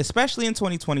 especially in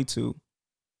 2022,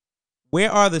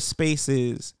 where are the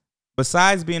spaces,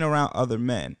 besides being around other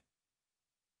men,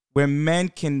 where men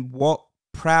can walk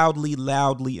proudly,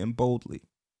 loudly, and boldly?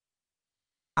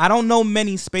 I don't know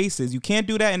many spaces. You can't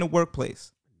do that in the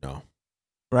workplace. No.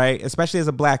 Right? Especially as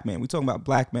a black man. We're talking about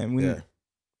black men.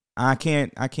 I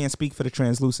can't speak for the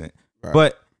translucent. Right.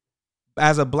 But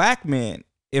as a black man,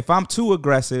 if I'm too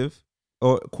aggressive,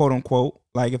 or quote unquote,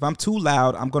 like if I'm too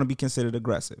loud, I'm going to be considered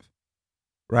aggressive.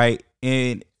 Right?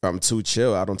 And if I'm too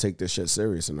chill, I don't take this shit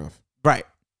serious enough. Right.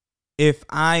 If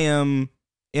I am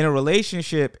in a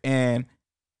relationship and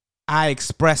I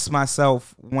express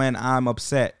myself when I'm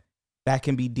upset, that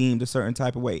can be deemed a certain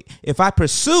type of way. If I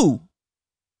pursue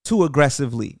too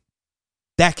aggressively,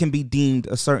 that can be deemed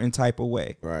a certain type of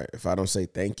way. Right. If I don't say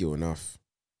thank you enough,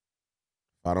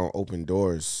 if I don't open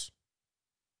doors,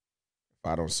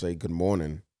 if I don't say good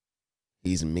morning,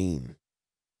 he's mean.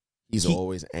 He's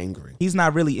always angry. He's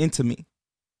not really into me.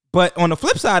 But on the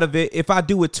flip side of it, if I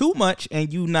do it too much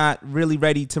and you not really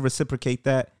ready to reciprocate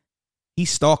that,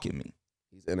 he's stalking me.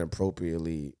 He's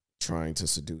inappropriately trying to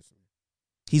seduce me.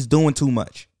 He's doing too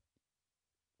much.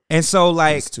 And so,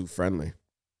 like, he's too friendly.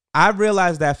 I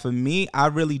realized that for me, I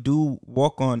really do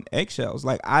walk on eggshells.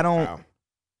 Like, I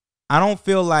don't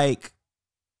feel like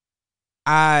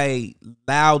I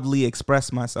loudly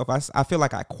express myself. I feel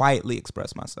like I quietly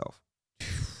express myself.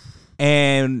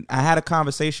 And I had a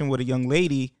conversation with a young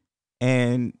lady,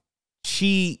 and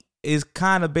she is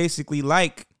kind of basically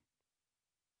like,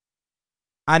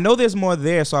 I know there's more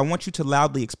there, so I want you to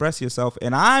loudly express yourself.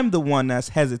 And I'm the one that's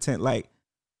hesitant. Like,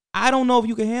 I don't know if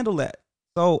you can handle that.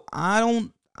 So I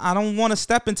don't want to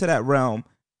step into that realm,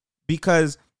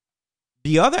 because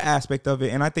the other aspect of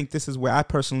it, and I think this is where I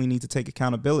personally need to take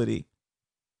accountability,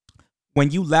 when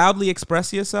you loudly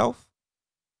express yourself,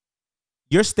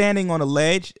 you're standing on a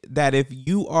ledge that if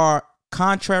you are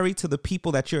contrary to the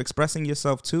people that you're expressing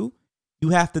yourself to, you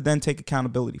have to then take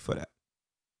accountability for that.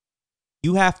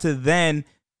 You have to then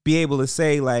be able to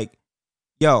say, like,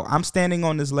 yo, I'm standing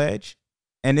on this ledge,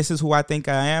 and this is who I think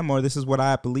I am, or this is what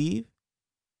I believe.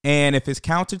 And if it's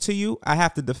counter to you, I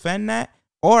have to defend that.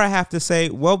 Or I have to say,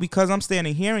 well, because I'm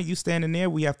standing here and you standing there,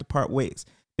 we have to part ways.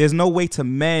 There's no way to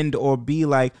mend or be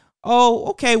like, oh,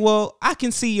 okay, well, I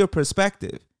can see your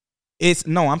perspective. It's,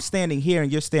 no, I'm standing here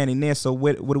and you're standing there, so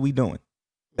what are we doing?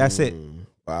 That's it.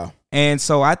 Wow. And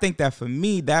so I think that for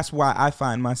me, that's why I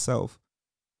find myself,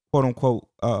 quote unquote,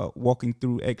 walking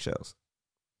through eggshells.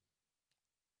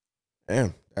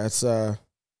 Damn, That's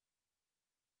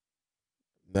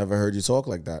never heard you talk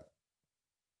like that.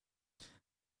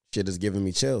 Shit is giving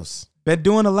me chills. Been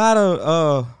doing a lot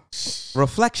of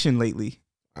reflection lately.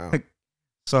 Wow.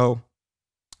 So,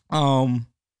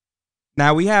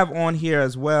 now we have on here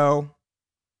as well.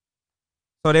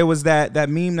 So there was that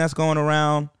meme that's going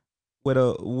around with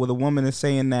a woman that's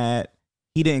saying that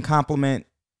he didn't compliment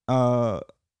a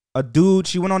dude.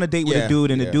 She went on a date with a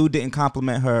dude, and the dude didn't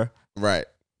compliment her Right.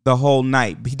 the whole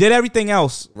night. He did everything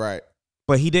else, Right.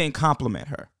 but he didn't compliment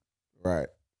her. Right.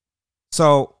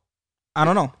 So I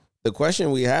don't know. The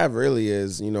question we have really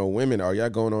is, women, are y'all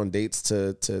going on dates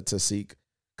to seek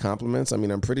compliments? I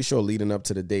mean, I'm pretty sure leading up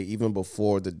to the date, even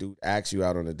before the dude asks you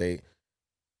out on a date,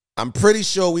 I'm pretty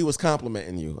sure we was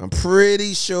complimenting you. I'm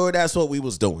pretty sure that's what we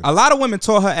was doing. A lot of women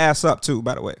tore her ass up too,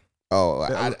 by the way. Oh,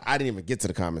 I didn't even get to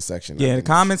the comment section. Yeah, the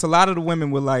comments, a lot of the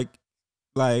women were like,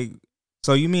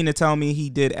 so you mean to tell me he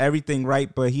did everything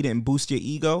right, but he didn't boost your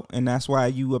ego, and that's why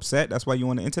you upset? That's why you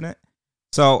on the internet?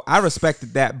 So I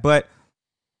respected that, but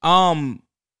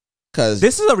because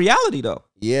this is a reality though.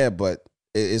 Yeah, but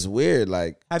it's weird.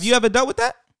 Like, have you ever dealt with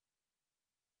that?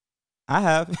 I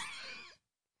have.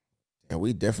 And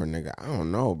we different, nigga. I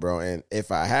don't know, bro. And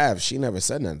if I have, she never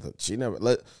said nothing. She never.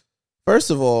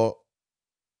 First of all,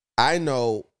 I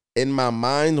know in my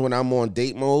mind when I'm on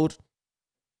date mode,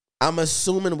 I'm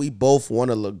assuming we both want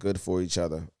to look good for each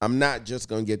other. I'm not just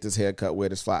gonna get this haircut, wear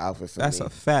this fly outfit for me. That's a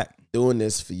fact. Doing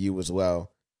this for you as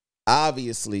well.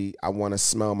 Obviously, I want to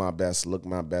smell my best, look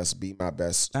my best, be my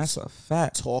best. That's a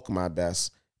fact. Talk my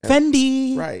best.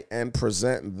 Fendi. Right. And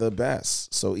present the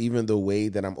best. So even the way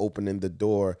that I'm opening the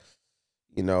door,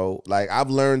 like I've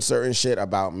learned certain shit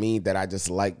about me that I just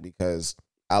like because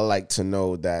I like to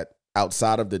know that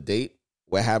outside of the date,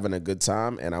 we're having a good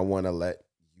time. And I want to let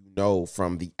you know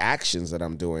from the actions that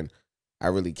I'm doing, I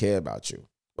really care about you.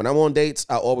 When I'm on dates,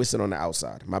 I always sit on the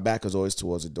outside. My back is always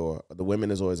towards the door. The woman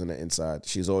is always on the inside.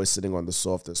 She's always sitting on the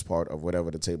softest part of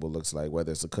whatever the table looks like,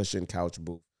 whether it's a cushion, couch,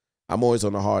 booth. I'm always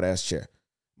on the hard-ass chair.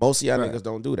 Most of y'all niggas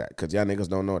don't do that because y'all niggas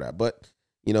don't know that. But,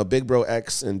 Big Bro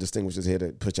X and Distinguished is here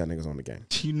to put y'all niggas on the game.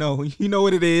 You know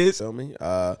what it is. Feel me?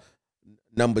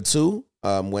 Number two,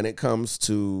 when it comes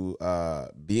to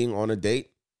being on a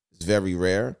date, it's very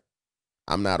rare.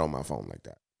 I'm not on my phone like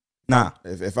that. Nah.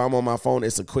 If I'm on my phone,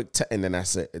 it's a quick and then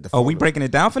that's it. We breaking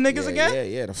it down for niggas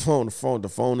again? Yeah. The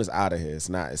phone is out of here. It's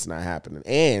not happening.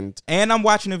 And I'm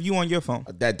watching a view on your phone.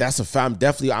 That's a fact. I'm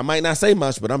definitely. I might not say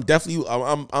much, but I'm definitely.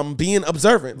 I'm being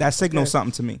observant. That signals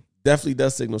something to me. Definitely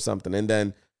does signal something. And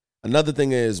then another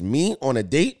thing is me on a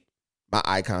date. My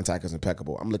eye contact is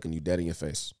impeccable. I'm looking you dead in your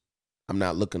face. I'm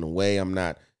not looking away. I'm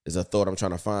not. There's a thought I'm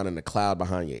trying to find in the cloud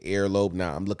behind your earlobe.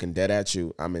 Now I'm looking dead at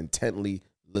you. I'm intently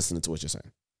listening to what you're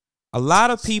saying. A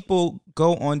lot of people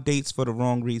go on dates for the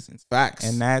wrong reasons. Facts.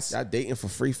 And that's... Y'all dating for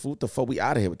free food? The fuck we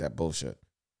out of here with that bullshit.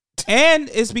 And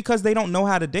it's because they don't know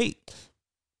how to date.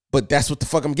 But that's what the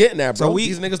fuck I'm getting at, bro. So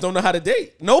these niggas don't know how to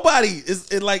date. Nobody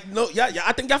is like, no, yeah,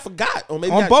 I think y'all forgot. Or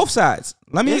maybe on both sides.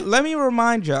 Let me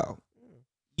remind y'all.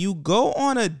 You go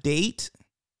on a date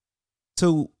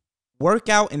to work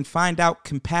out and find out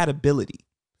compatibility.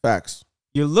 Facts.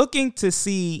 You're looking to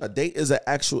see... A date is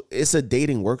it's a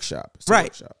dating workshop. It's right. A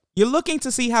workshop. You're looking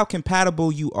to see how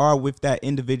compatible you are with that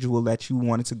individual that you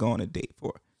wanted to go on a date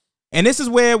for. And this is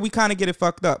where we kind of get it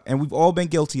fucked up. And we've all been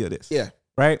guilty of this. Yeah.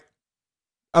 Right?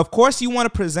 Of course, you want to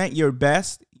present your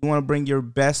best. You want to bring your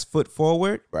best foot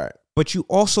forward. Right. But you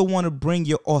also want to bring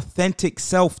your authentic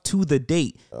self to the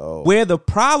date. Oh. Where the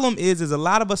problem is a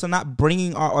lot of us are not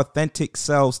bringing our authentic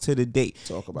selves to the date.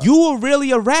 Talk about you are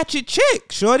really a ratchet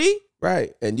chick, shorty.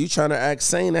 Right. And you trying to act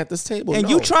sane at this table. And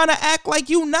you trying to act like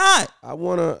you not. I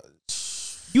want to...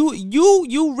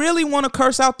 You really want to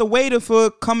curse out the waiter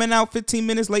for coming out 15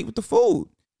 minutes late with the food.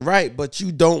 Right. But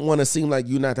you don't want to seem like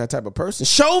you're not that type of person.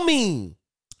 Show me.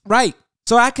 Right.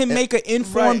 So I can make an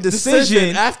informed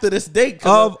decision after this date.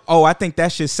 I think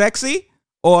that shit's sexy.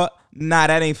 Or, nah,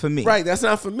 that ain't for me. Right. That's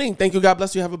not for me. Thank you. God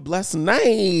bless you. Have a blessed night.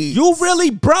 You really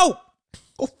broke.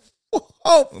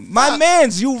 My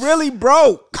mans, you really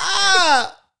broke.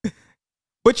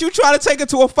 But you try to take it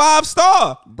to a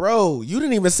 5-star. Bro, you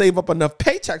didn't even save up enough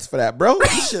paychecks for that, bro.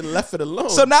 You should have left it alone.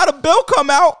 So now the bill come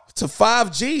out to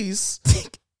 5 G's.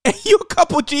 And you a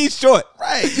couple G's short.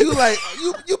 Right. You like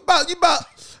you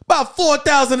about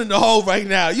 4,000 in the hole right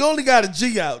now. You only got a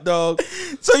G out, dog.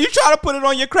 So you try to put it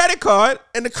on your credit card.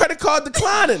 And the credit card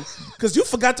declining. Because you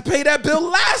forgot to pay that bill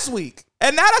last week.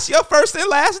 And now that's your first and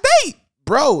last date.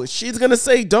 Bro, she's going to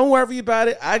say, don't worry about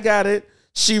it. I got it.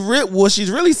 What she's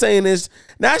really saying is,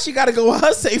 now she got to go with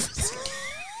her savings.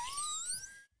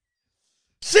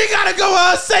 She gotta go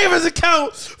on her savings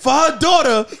account for her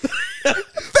daughter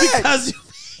because you.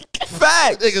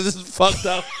 Fact. Nigga, this is fucked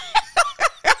up.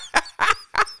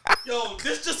 Yo,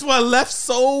 this just went left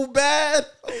so bad.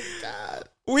 Oh God.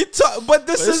 We talk, but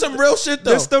this is some real shit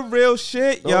though. This the real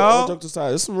shit, No, y'all. joke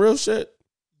aside, this some real shit.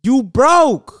 You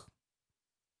broke.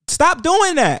 Stop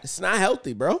doing that. It's not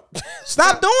healthy, bro.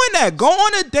 Stop doing that. Go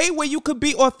on a date where you could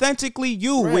be authentically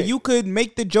you, where Right. you could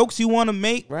make the jokes you want to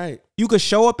make. Right. You could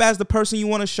show up as the person you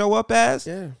want to show up as.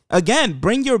 Yeah. Again,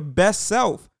 bring your best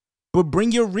self, but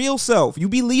bring your real self. You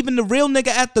be leaving the real nigga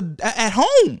at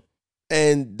home.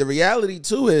 And the reality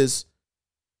too is,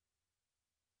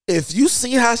 if you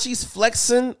see how she's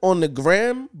flexing on the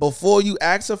gram before you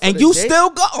ask her for And the you date, still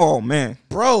go, oh man,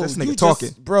 bro, this nigga you talking.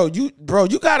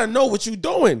 You gotta know what you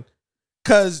doing,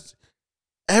 cause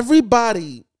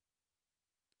everybody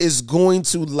is going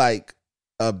to like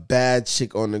a bad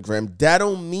chick on the gram. That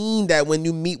don't mean that when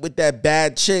you meet with that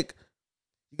bad chick,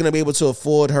 you're gonna be able to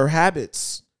afford her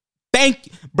habits. Thank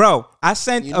you, bro. I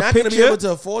sent You're a not picture. gonna be able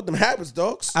to afford them habits,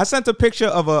 dogs. I sent a picture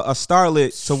of a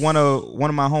starlet to one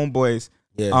of my homeboys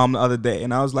Yeah. the other day,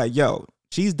 and I was like, "Yo,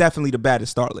 she's definitely the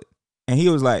baddest starlet." And he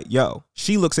was like, "Yo,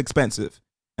 she looks expensive,"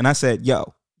 and I said,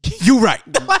 "Yo, you right."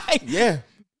 Like, Yeah.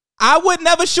 I would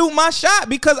never shoot my shot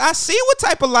because I see what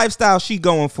type of lifestyle she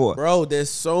going for. Bro, there's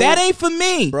so That ain't for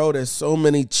me. Bro, there's so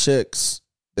many chicks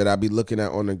that I be looking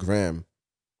at on the gram.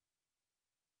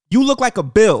 You look like a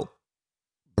bill.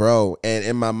 Bro, and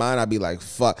in my mind I be like,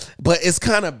 fuck. But it's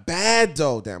kind of bad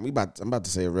though. Damn, I'm about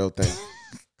to say a real thing.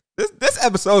 This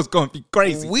episode is going to be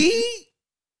crazy. We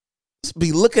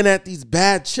be looking at these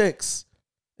bad chicks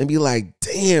and be like,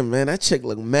 damn, man, that chick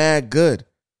look mad good.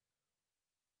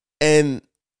 And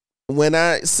when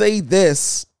I say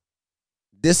this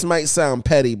might sound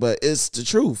petty, but it's the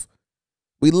truth.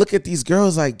 We look at these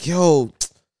girls like, yo,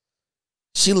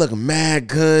 she look mad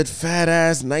good, fat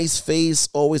ass, nice face,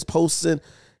 always posting.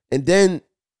 And then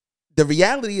the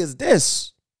reality is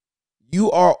this.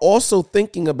 You are also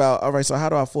thinking about, all right, so how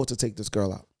do I afford to take this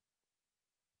girl out?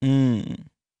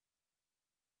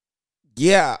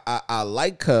 Yeah, I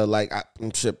like her. Like, I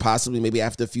should possibly, maybe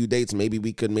after a few dates, maybe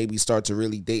we could maybe start to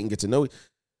really date and get to know you.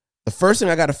 The first thing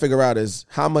I got to figure out is,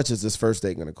 how much is this first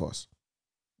date going to cost?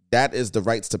 That is the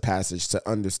rites to passage to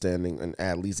understanding and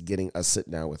at least getting a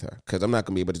sit down with her. Because I'm not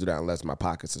going to be able to do that unless my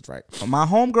pockets is right. My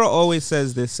homegirl always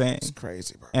says this saying. It's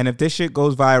crazy, bro. And if this shit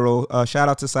goes viral, shout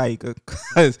out to Saika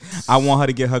because I want her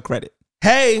to get her credit.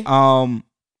 Hey. But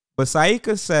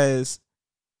Saika says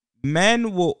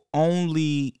men will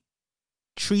only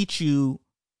treat you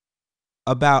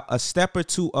about a step or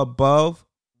two above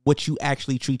what you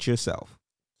actually treat yourself.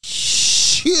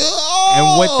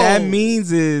 And what that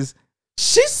means is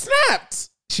she snapped.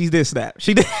 She did snap.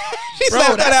 She did. She Bro,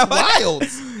 snapped that's that wild.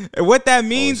 And what that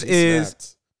means is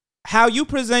snapped. how you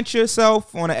present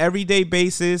yourself on an everyday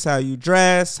basis, how you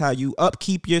dress, how you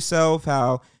upkeep yourself,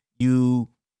 how you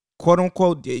quote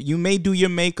unquote, you may do your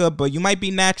makeup, but you might be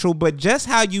natural, but just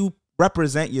how you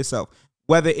represent yourself,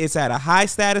 whether it's at a high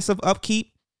status of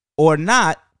upkeep or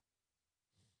not,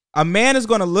 a man is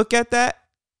going to look at that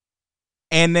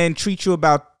and then treat you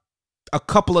about a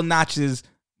couple of notches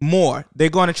more. They're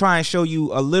going to try and show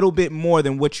you a little bit more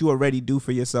than what you already do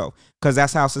for yourself, because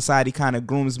that's how society kind of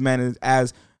grooms men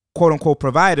as quote unquote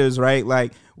providers, right?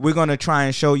 Like, we're going to try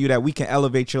and show you that we can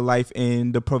elevate your life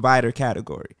in the provider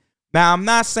category. Now, I'm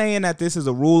not saying that this is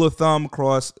a rule of thumb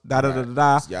across Y'all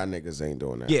niggas ain't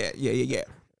doing that. Yeah.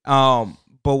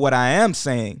 But what I am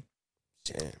saying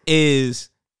is,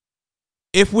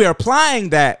 if we're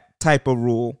applying that type of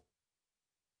rule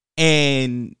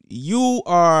and you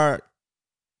are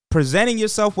presenting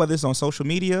yourself, whether it's on social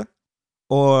media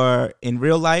or in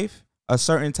real life, a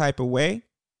certain type of way,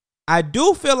 I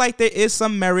do feel like there is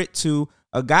some merit to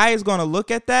a guy is going to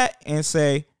look at that and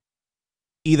say,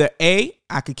 either A,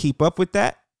 I could keep up with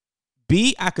that,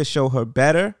 B, I could show her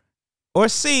better, or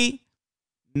C,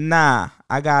 nah,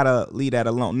 I gotta leave that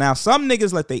alone. Now, some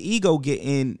niggas let their ego get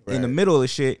in the middle of the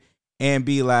shit and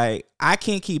be like, I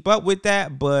can't keep up with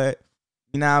that, but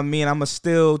you know what I mean? I'm gonna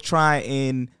still try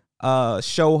and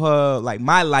show her like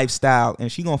my lifestyle, and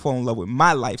she gonna fall in love with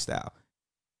my lifestyle.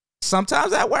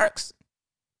 Sometimes that works.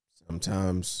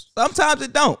 Sometimes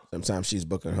it don't. Sometimes she's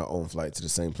booking her own flight to the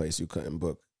same place you couldn't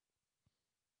book.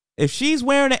 If she's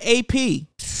wearing an AP,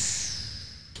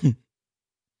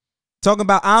 talking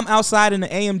about I'm outside in the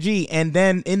AMG, and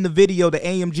then in the video the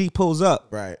AMG pulls up.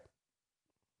 Right.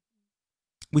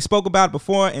 We spoke about it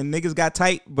before, and niggas got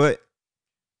tight, but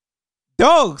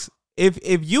dogs, if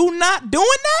you not doing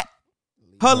that,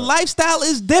 her lifestyle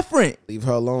is different. Leave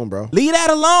her alone, bro. Leave that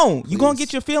alone. Please. You gonna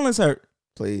get your feelings hurt.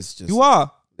 Please, just you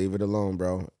are. Leave it alone,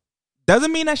 bro.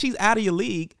 Doesn't mean that she's out of your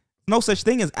league. No such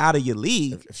thing as out of your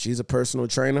league. If she's a personal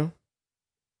trainer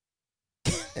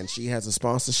and she has a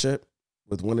sponsorship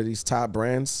with one of these top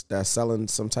brands that's selling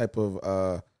some type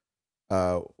of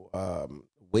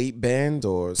weight band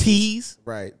or tees,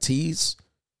 right? Tees,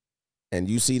 and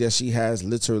you see that she has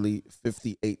literally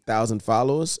 58,000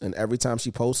 followers, and every time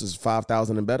she posts is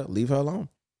 5,000 and better. Leave her alone.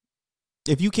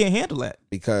 If you can't handle that,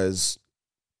 because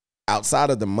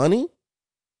outside of the money,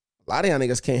 a lot of y'all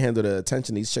niggas can't handle the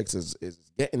attention these chicks is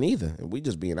getting either, and we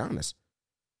just being honest.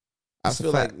 I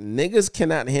feel like niggas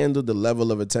cannot handle the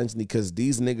level of attention because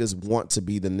these niggas want to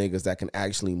be the niggas that can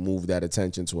actually move that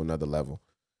attention to another level.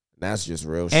 And that's just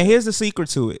real shit. And here's the secret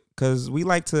to it, because we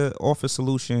like to offer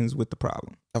solutions with the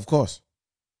problem. Of course.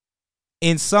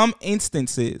 In some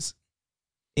instances,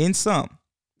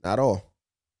 not all,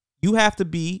 you have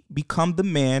to become the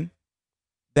man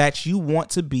that you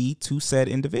want to be to said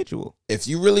individual. If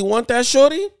you really want that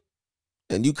shorty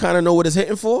and you kind of know what it's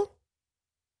hitting for,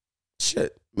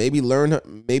 shit. Maybe learn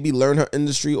her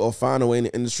industry or find a way in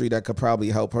the industry that could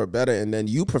probably help her better. And then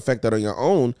you perfect that on your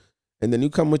own. And then you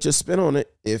come with your spin on it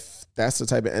if that's the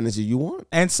type of energy you want.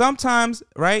 And sometimes,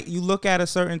 right, you look at a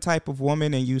certain type of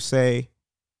woman and you say,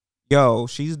 yo,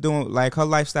 she's doing, like, her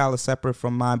lifestyle is separate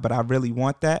from mine, but I really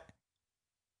want that.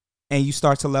 And you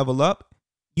start to level up.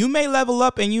 You may level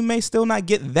up and you may still not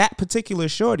get that particular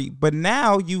shorty. But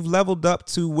now you've leveled up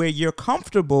to where you're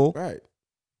comfortable. Right.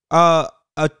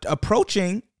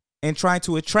 Approaching and trying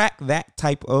to attract that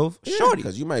type of shorty.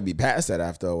 Because you might be past that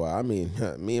after a while. I mean,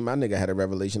 me and my nigga had a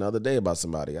revelation the other day about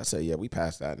somebody. I said, yeah, we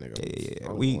passed that nigga.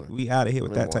 Yeah. We out of here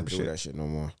with that type of shit. That shit no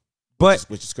more. But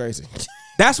which is crazy.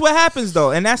 That's what happens though,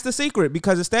 and that's the secret.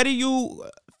 Because instead of you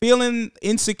feeling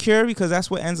insecure, because that's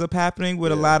what ends up happening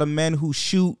with a lot of men who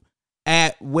shoot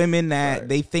at women that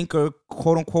they think are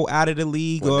quote unquote out of the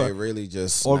league, when or they really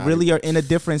just really are in a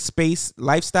different space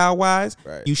lifestyle wise.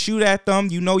 Right. You shoot at them,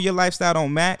 you know your lifestyle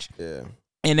don't match. Yeah.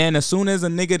 And then as soon as a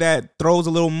nigga that throws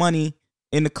a little money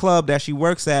in the club that she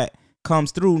works at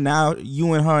comes through, now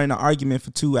you and her in an argument for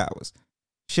 2 hours.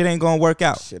 Shit ain't gonna work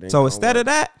out. So instead of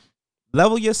that,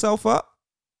 level yourself up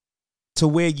to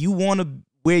where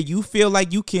you feel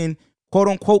like you can quote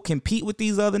unquote compete with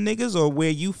these other niggas, or where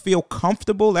you feel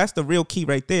comfortable. That's the real key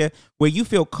right there. Where you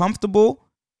feel comfortable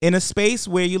in a space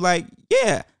where you like,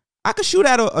 yeah, I could shoot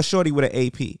at a shorty with an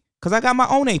AP because I got my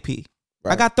own AP. Right.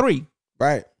 I got 3.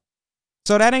 Right.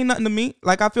 So that ain't nothing to me.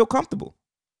 Like, I feel comfortable.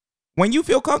 When you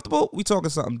feel comfortable, we talking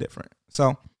something different.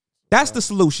 So that's the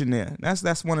solution there.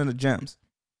 That's one of the gems.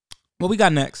 What we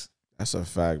got next? That's a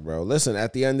fact, bro. Listen,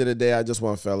 at the end of the day, I just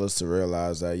want fellas to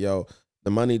realize that, yo, the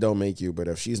money don't make you, but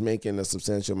if she's making a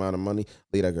substantial amount of money,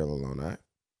 leave that girl alone, all right?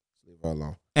 Leave her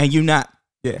alone. And you not.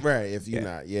 Yeah. Right, if you're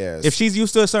not, yes. If she's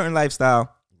used to a certain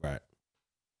lifestyle. Right.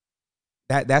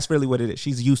 That's really what it is.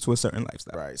 She's used to a certain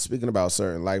lifestyle. Right. Speaking about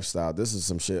certain lifestyle, this is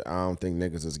some shit I don't think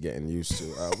niggas is getting used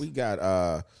to. We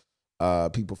got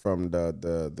people from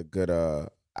the good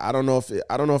I don't know if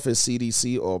it's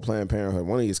CDC or Planned Parenthood.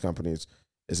 One of these companies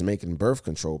is making birth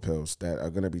control pills that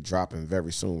are going to be dropping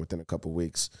very soon, within a couple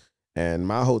weeks. And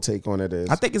my whole take on it is,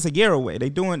 I think it's a year away. They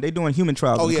doing human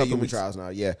trials. Oh yeah, human trials now.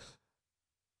 Yeah,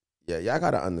 y'all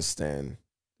gotta understand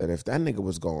that if that nigga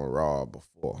was going raw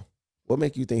before, what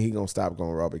make you think he gonna stop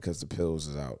going raw because the pills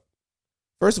is out?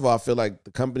 First of all, I feel like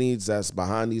the companies that's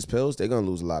behind these pills, they're gonna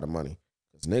lose a lot of money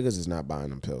because niggas is not buying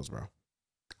them pills, bro.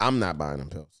 I'm not buying them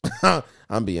pills.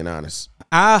 I'm being honest.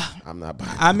 I'm not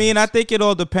buying. I mean, I think it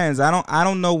all depends. I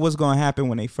don't know what's gonna happen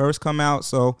when they first come out.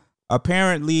 So.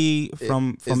 Apparently,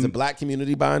 is the black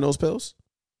community buying those pills?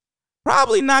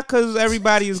 Probably not, because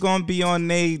everybody is going to be on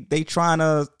they trying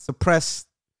to suppress,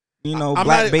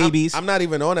 black babies. I'm not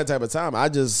even on that type of time.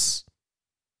 I'm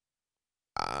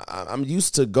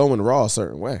used to going raw a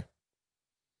certain way.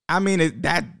 I mean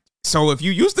so if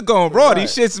you used to going raw,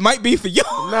 these shits might be for you.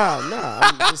 Nah.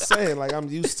 I'm just saying, like, I'm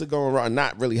used to going raw and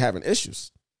not really having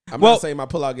issues. I'm not saying my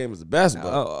pullout game is the best,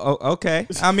 but okay.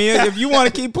 I mean, if you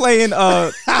want to keep playing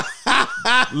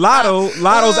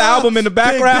Lotto's album in the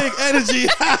background, big energy,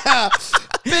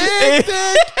 big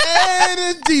dick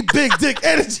energy, big dick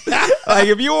energy. Like,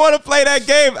 if you want to play that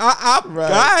game, all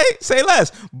right, say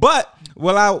less. But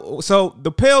so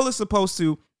the pill is supposed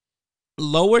to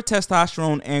lower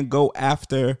testosterone and go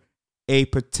after a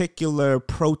particular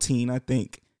protein, I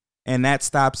think, and that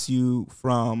stops you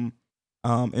from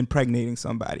impregnating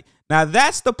somebody. Now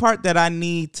that's the part that I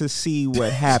need to see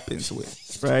what happens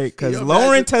with, right? Because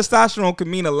lowering testosterone can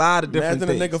mean a lot of different things.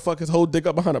 Imagine a nigga fuck his whole dick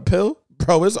up behind a pill,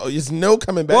 bro. It's no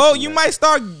coming back. Well, you might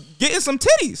start getting some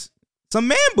titties. some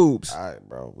man boobs. All right,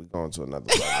 bro. We going to another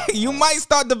level. You might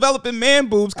start developing man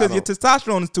boobs because your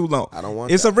testosterone is too low. I don't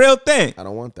want It's that. a real thing. I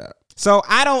don't want that. So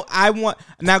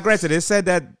now granted, it said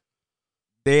that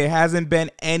there hasn't been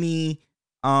any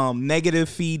negative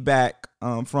feedback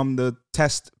from the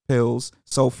test pills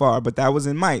so far, but that was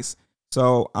in mice.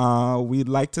 So we'd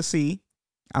like to see.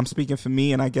 I'm speaking for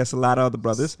me and I guess a lot of other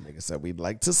brothers. Nigga said we'd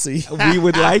like to see. We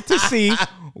would like to see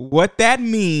what that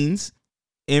means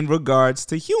in regards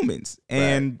to humans.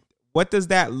 And what does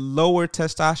that lower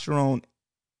testosterone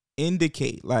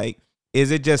indicate? Like, is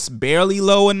it just barely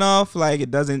low enough? Like,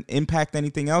 it doesn't impact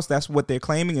anything else? That's what they're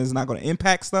claiming is not going to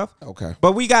impact stuff. Okay.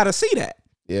 But we got to see that.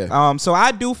 Yeah. So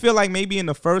I do feel like maybe in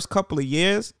the first couple of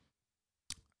years,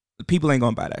 people ain't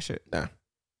going to buy that shit. Nah.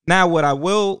 Now, what I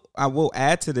will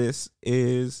add to this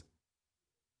is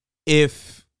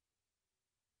if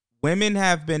women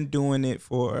have been doing it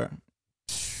for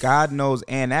God knows,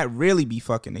 and that really be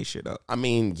fucking they shit up. I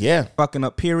mean, yeah. Fucking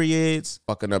up periods.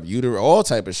 Fucking up uterus, all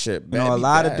type of shit. You know, a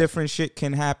lot of different shit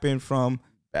can happen from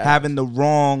having the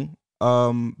wrong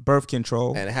birth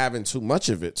control. And having too much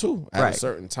of it, too, at Right. a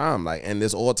certain time. Like, and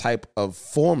there's all type of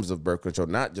forms of birth control,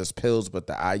 not just pills, but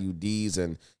the IUDs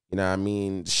and, you know what I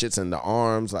mean, shits in the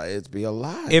arms. Like, it'd be a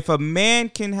lot. If a man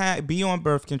can be on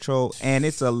birth control and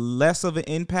it's a less of an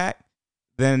impact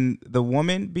than the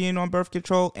woman being on birth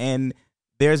control, and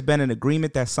there's been an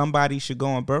agreement that somebody should go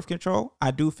on birth control,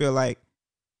 I do feel like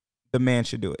the man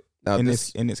should do it Now in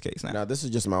this- this case. Now, this is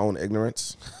just my own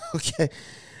ignorance. Okay.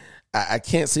 I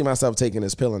can't see myself taking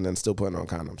this pill and then still putting on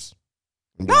condoms.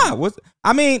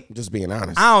 I mean, I'm just being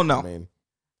honest. I don't know. I mean,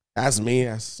 that's me.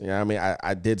 That's, you know what I mean?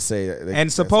 I did say that.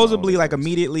 And supposedly, like,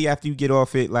 immediately after you get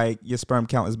off it, like, your sperm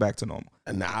count is back to normal.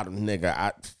 Nah,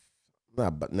 nigga,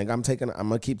 I'm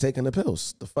gonna keep taking the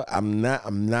pills. The fuck, I'm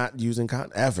not using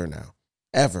condom ever now,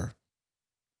 ever.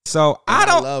 So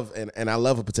I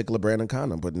love a particular brand of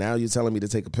condom, but now you're telling me to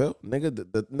take a pill, nigga.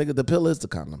 The pill is the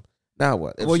condom. Now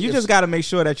what? Well, you just got to make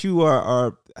sure that you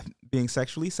are being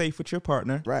sexually safe with your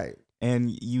partner, right? And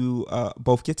you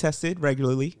both get tested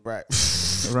regularly, right?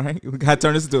 Right. We got to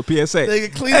turn this into a PSA.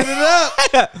 Nigga, clean it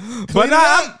up.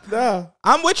 But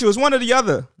I'm with you. It's one or the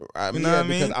other. You know what I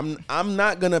mean? Because I'm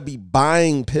not gonna be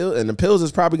buying pills, and the pills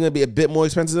is probably gonna be a bit more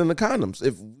expensive than the condoms.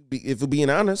 If we're being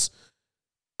honest,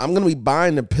 I'm gonna be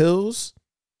buying the pills,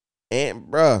 and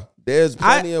bruh, there's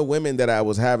plenty of women that I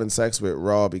was having sex with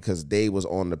raw because they was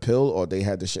on the pill or they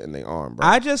had the shit in their arm, bro.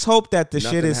 I just hope that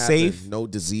Nothing shit is happened, safe. No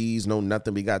disease, no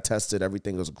nothing. We got tested.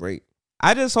 Everything was great.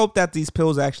 I just hope that these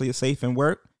pills actually are safe and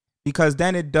work, because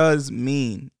then it does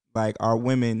mean like our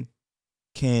women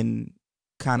can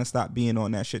kind of stop being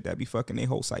on that shit that be fucking their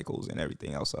whole cycles and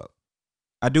everything else up.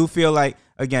 I do feel like,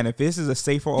 again, if this is a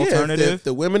safer alternative, if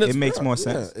the women it makes more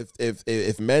sense.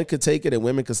 If men could take it and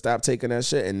women could stop taking that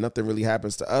shit and nothing really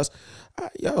happens to us,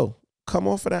 yo, come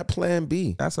off of that plan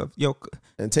B. That's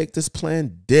and take this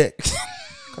plan dick.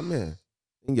 Come here.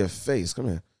 In your face. Come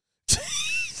here.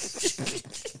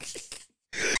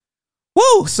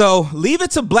 Woo! So leave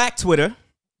it to Black Twitter.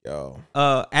 Yo.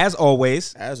 As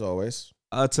always.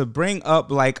 To bring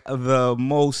up like the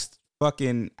most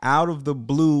fucking out of the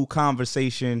blue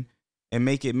conversation and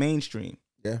make it mainstream.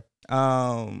 Yeah.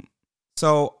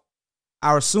 So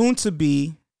our soon to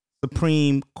be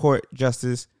Supreme Court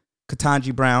Justice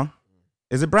Ketanji Brown.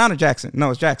 Is it Brown or Jackson? No,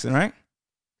 it's Jackson, right?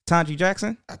 Ketanji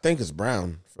Jackson? I think it's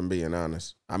Brown, from being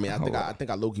honest. I mean, I think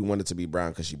I low-key wanted to be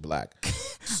Brown because she black.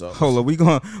 So hold on, we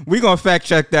gonna fact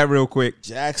check that real quick.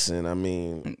 Jackson, I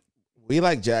mean, we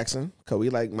like Jackson because we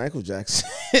like Michael Jackson.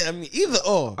 I mean, either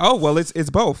or. Oh well, it's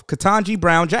both. Ketanji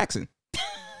Brown Jackson.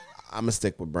 I'm gonna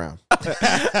stick with Brown. I'm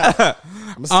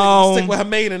gonna stick with her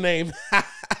maiden name.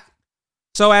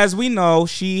 So as we know,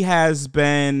 she has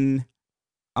been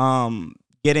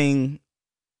getting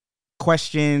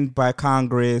questioned by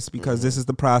Congress because this is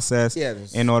the process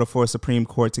in order for a Supreme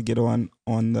Court to get on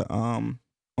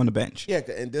the bench. Yeah,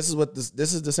 and this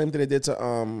is the same thing they did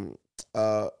to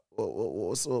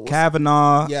what's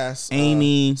Kavanaugh, yes,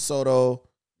 Amy, Soto.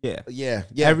 Yeah.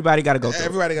 Everybody got to go through.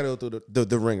 Everybody got to go through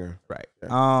the ringer, right?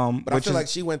 Yeah. But I feel like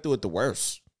she went through it the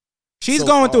worst. She's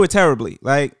going through it terribly.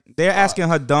 Like, they're asking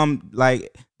her dumb,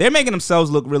 like, they're making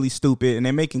themselves look really stupid, and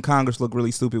they're making Congress look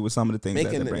really stupid with some of the things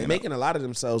that they're bringing making a lot of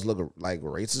themselves look like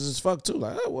racist as fuck too.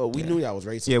 Like, oh well, we knew y'all was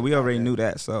racist. Yeah, we already knew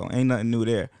that, so ain't nothing new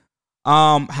there.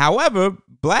 However,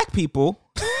 black people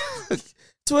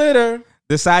Twitter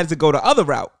decided to go the other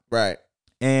route. Right.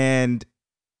 And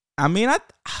I mean,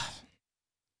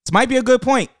 this might be a good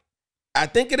point. I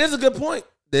think it is a good point.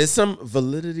 There's some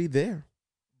validity there.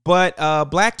 But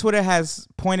Black Twitter has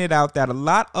pointed out that a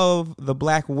lot of the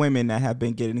black women that have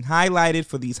been getting highlighted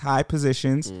for these high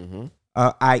positions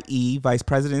i.e. vice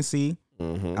presidency,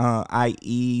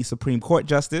 i.e. Supreme Court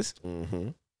justice,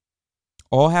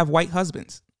 all have white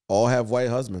husbands. All have white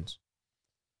husbands.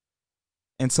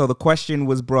 And so the question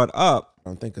was brought up. I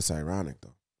don't think it's ironic,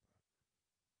 though.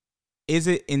 Is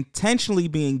it intentionally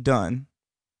being done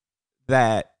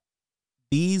that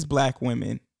these black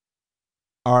women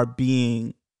are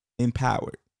being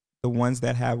empowered, the ones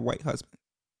that have white husbands?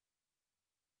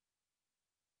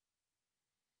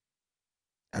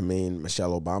 I mean,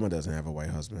 Michelle Obama doesn't have a white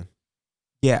husband.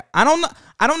 Yeah, I don't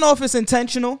know if it's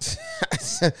intentional.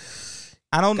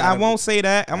 I won't say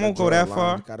that. I won't go that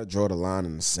far. Gotta draw the line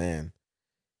in the sand.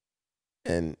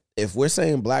 And if we're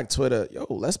saying black Twitter, yo,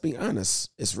 let's be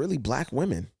honest. It's really black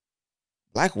women.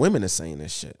 Black women are saying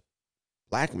this shit.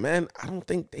 Black men, I don't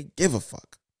think they give a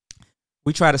fuck.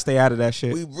 We try to stay out of that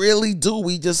shit. We really do.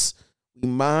 We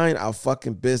mind our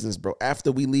fucking business, bro.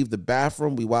 After we leave the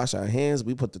bathroom, we wash our hands,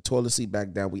 we put the toilet seat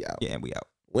back down, we out. Yeah, we out.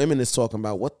 Women is talking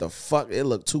about what the fuck. It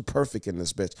looked too perfect in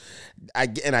this bitch.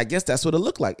 And I guess that's what it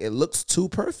looked like. It looks too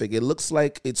perfect. It looks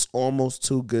like it's almost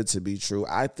too good to be true.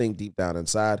 I think deep down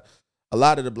inside, a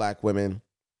lot of the black women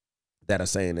that are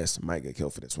saying this might get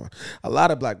killed for this one. A lot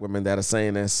of black women that are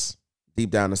saying this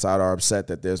deep down inside are upset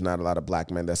that there's not a lot of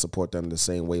black men that support them the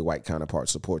same way white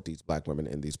counterparts support these black women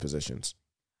in these positions.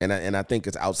 And I think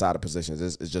it's outside of positions.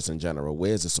 It's just in general.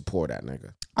 Where's the support at,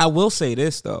 nigga? I will say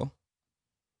this, though.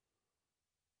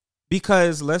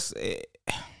 Because it's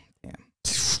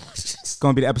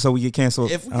going to be the episode we get canceled.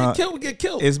 If we get killed, we get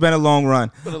killed. It's been a long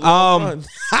run. Run.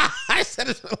 I said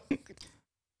it.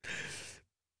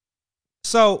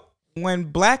 So when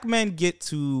black men get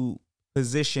to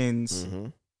positions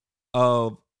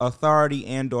of authority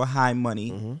and or high money,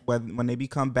 when they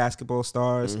become basketball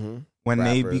stars, when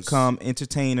Rappers. they become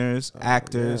entertainers,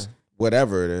 actors,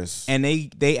 whatever it is, and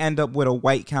they end up with a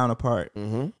white counterpart,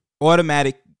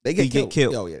 automatic they get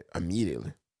killed. Oh yeah,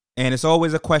 immediately. And it's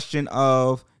always a question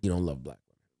of you don't love black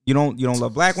women. You don't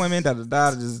love black women. Da da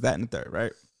da. This is that and the third,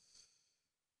 right?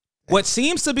 What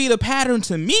seems to be the pattern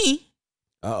to me,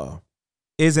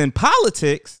 is in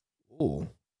politics. Ooh.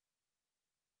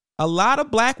 A lot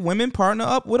of black women partner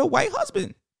up with a white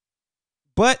husband,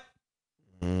 but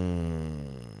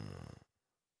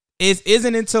it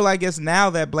isn't until I guess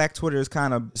now that Black Twitter is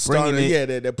kind of bringing it.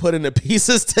 Yeah, they're putting the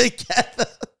pieces together.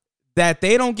 That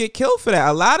they don't get killed for that.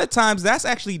 A lot of times that's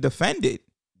actually defended.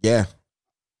 Yeah.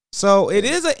 So it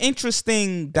is an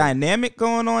interesting dynamic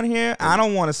going on here. I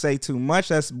don't want to say too much.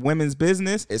 That's women's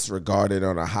business. It's regarded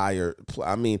on a higher.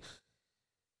 I mean,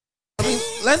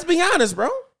 let's be honest, bro.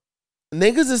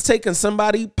 Niggas is taking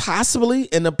somebody possibly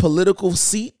in a political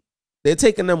seat. They're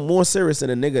taking them more serious than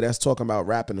a nigga that's talking about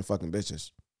rapping and fucking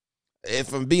bitches.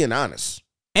 If I'm being honest.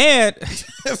 And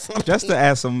just to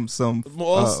add some fun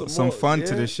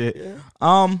to this shit. Yeah.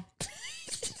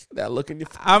 That look in your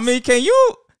face. I mean, can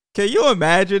you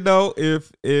imagine though if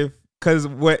because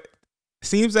what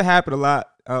seems to happen a lot,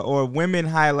 or women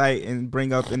highlight and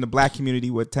bring up in the black community,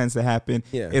 what tends to happen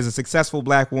is a successful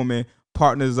black woman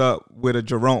partners up with a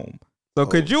Jerome. So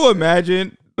could you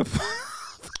imagine the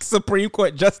Supreme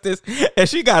Court justice and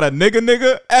she got a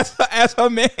nigga as her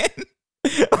man?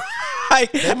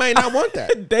 Like, they might not want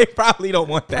that. They probably don't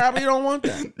want that. Probably don't want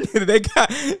that. They got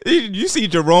you see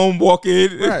Jerome walk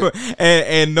in,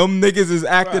 and them niggas is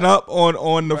acting up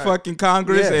on the fucking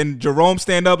Congress, and Jerome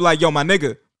stand up like, yo, my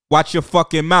nigga, watch your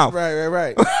fucking mouth.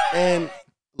 Right. And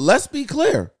let's be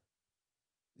clear.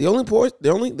 The only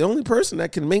person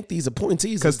that can make these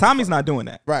appointees, because Tommy's not doing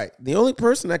that. Right. The only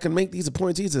person that can make these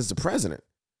appointees is the president.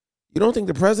 You don't think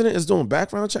the president is doing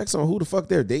background checks on who the fuck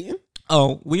they're dating?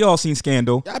 Oh, we all seen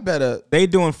Scandal. I better. They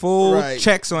doing full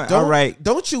checks on. All right.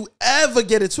 Don't you ever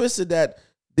get it twisted that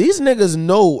these niggas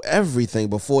know everything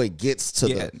before it gets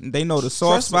to they know the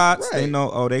soft spots. Right. They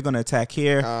know, they're going to attack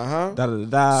here.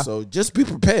 So just be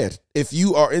prepared if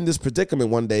you are in this predicament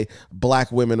one day,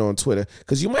 black women on Twitter,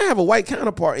 because you might have a white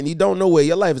counterpart and you don't know where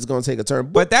your life is going to take a turn.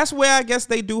 But that's where I guess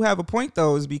they do have a point,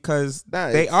 though, is because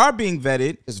they are being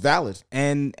vetted. It's valid.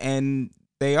 And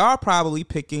they are probably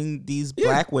picking these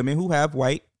black women who have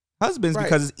white husbands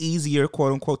because it's easier,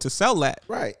 quote unquote, to sell that.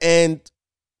 Right. And,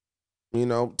 you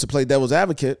know, to play devil's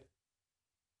advocate,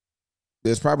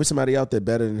 there's probably somebody out there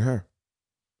better than her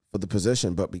for the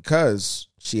position. But because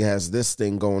she has this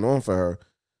thing going on for her,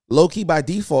 low key by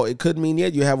default, it could mean,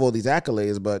 you have all these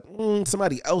accolades, but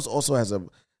somebody else also has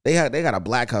they got a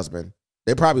black husband.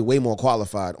 They're probably way more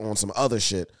qualified on some other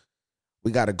shit.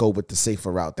 We got to go with the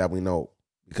safer route that we know.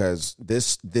 Because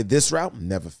this route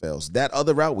never fails. That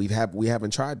other route we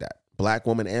haven't tried that. Black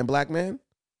woman and black man,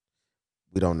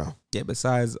 we don't know. Yeah,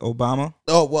 besides Obama.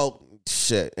 Oh well,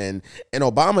 shit. And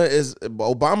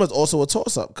Obama's also a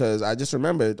toss up because I just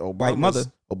remembered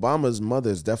Obama's mother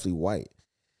is definitely white.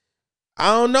 I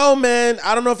don't know, man.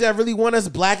 I don't know if they really want us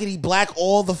blackity black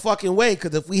all the fucking way.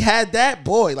 Because if we had that,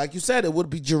 boy, like you said, it would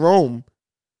be Jerome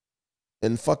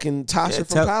and fucking Tasha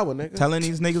from Power, nigga. Telling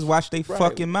these niggas watch they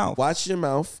fucking mouth. Watch your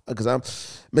mouth.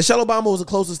 Because Michelle Obama was the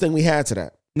closest thing we had to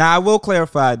that. Now, I will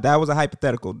clarify, that was a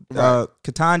hypothetical. Right.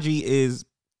 Ketanji is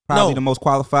probably the most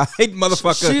qualified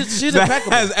motherfucker she's that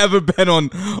impeccable. has ever been on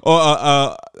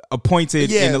or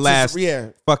appointed in the last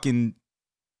fucking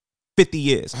 50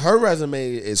 years. Her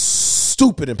resume is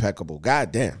stupid impeccable.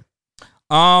 God damn.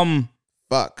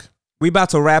 Fuck. We about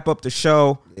to wrap up the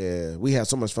show. Yeah, we had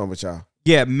so much fun with y'all.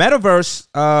 Yeah,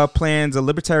 Metaverse plans a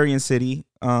libertarian city,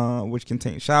 which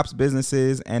contains shops,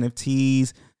 businesses,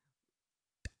 NFTs.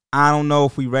 I don't know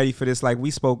if we ready for this. Like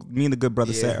me and the good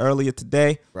brother said earlier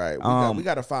today. Right. We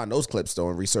got to find those clips though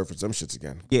and resurface them shits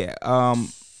again. Yeah.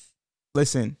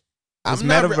 Listen. I'm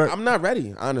not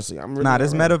ready, honestly. I'm really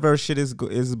this ready. Metaverse shit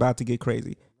is about to get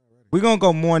crazy. We're gonna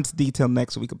go more into detail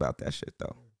next week about that shit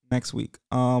though. Next week.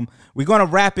 We're gonna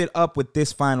wrap it up with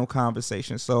this final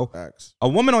conversation. So Facts. A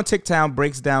woman on TikTok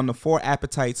breaks down the 4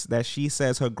 appetites that she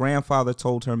says her grandfather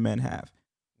told her men have.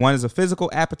 One is a physical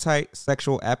appetite,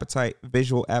 sexual appetite,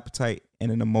 visual appetite,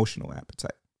 and an emotional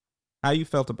appetite. How you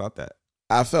felt about that?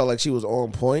 I felt like she was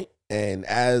on point, and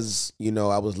as you know,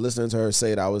 I was listening to her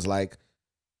say it, I was like,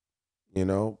 you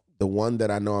know, the one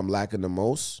that I know I'm lacking the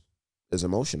most is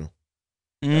emotional.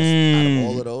 Out of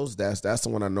all of those, that's the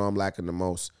one I know I'm lacking the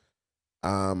most.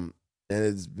 And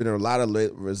it's been a lot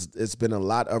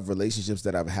of relationships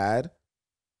that I've had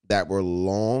that were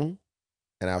long,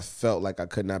 and I felt like I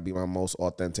could not be my most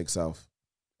authentic self.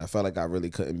 I felt like I really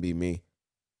couldn't be me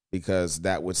because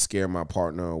that would scare my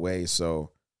partner away.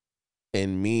 So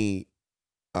in me,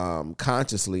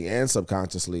 consciously and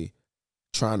subconsciously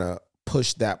trying to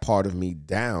push that part of me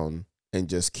down and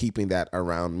just keeping that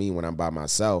around me when I'm by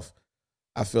myself,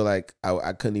 I feel like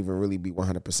I couldn't even really be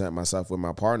 100% myself with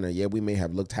my partner. Yeah, we may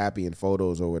have looked happy in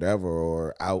photos or whatever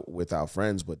or out with our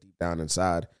friends, but deep down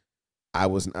inside, I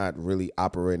was not really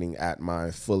operating at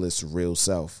my fullest real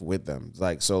self with them.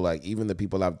 Like even the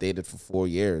people I've dated for 4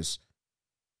 years,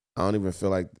 I don't even feel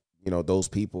like, you know, those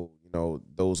people, you know,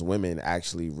 those women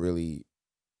actually really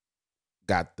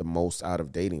got the most out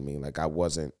of dating me. Like I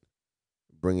wasn't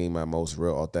bringing my most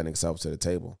real authentic self to the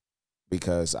table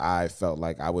because I felt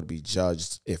like I would be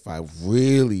judged if I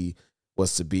really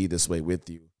was to be this way with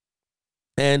you.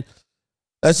 And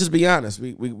let's just be honest.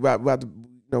 We about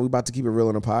to keep it real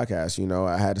on the podcast. You know,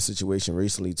 I had a situation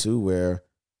recently too where,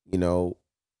 you know,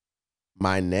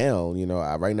 my nail, you know,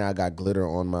 right now I got glitter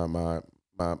on my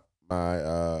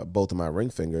both of my ring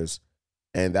fingers,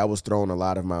 and that was throwing a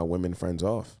lot of my women friends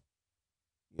off.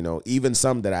 You know, even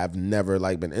some that I've never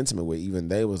been intimate with, even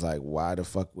they was like, why the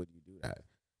fuck would you do that?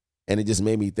 And it just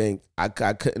made me think I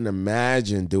couldn't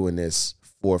imagine doing this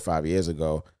 4 or 5 years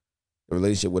ago. The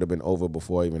relationship would have been over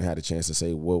before I even had a chance to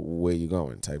say, where you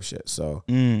going type shit. So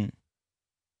you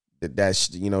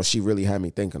know, she really had me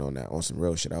thinking on that, on some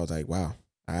real shit. I was like, wow,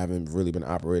 I haven't really been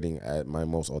operating at my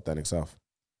most authentic self.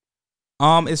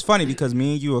 It's funny because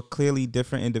me and you are clearly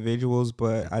different individuals,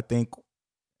 but I think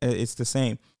it's the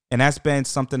same. And that's been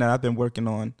something that I've been working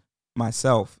on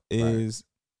myself is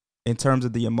in terms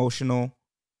of the emotional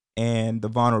and the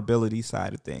vulnerability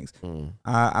side of things.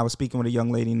 I was speaking with a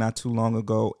young lady not too long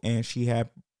ago, and she had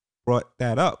brought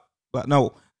that up. But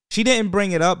no, she didn't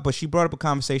bring it up, but she brought up a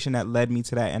conversation that led me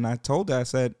to that. And I told her, I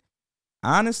said,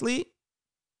 honestly,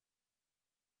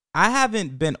 I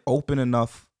haven't been open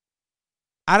enough.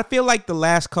 I feel like the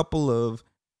last couple of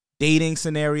dating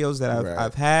scenarios that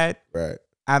I've had,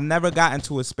 I've never gotten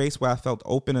to a space where I felt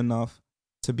open enough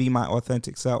to be my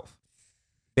authentic self.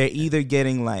 They're either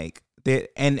getting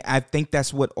and I think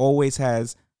that's what always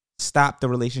has stopped the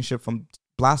relationship from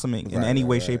blossoming in any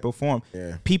way, shape, or form.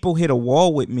 Yeah. People hit a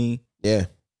wall with me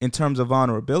in terms of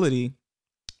vulnerability,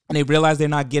 and they realize they're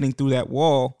not getting through that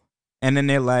wall, and then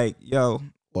they're like, yo,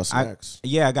 what's next?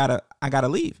 Yeah, I gotta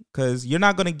leave because you're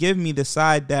not gonna give me the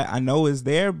side that I know is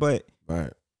there, but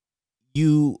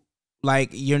you're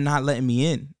not letting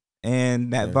me in.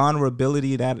 And that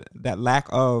vulnerability, that lack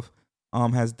of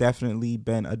has definitely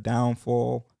been a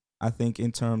downfall, I think,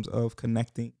 in terms of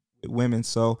connecting with women.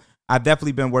 So I've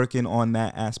definitely been working on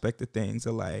that aspect of things.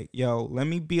 Of like, yo, let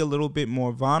me be a little bit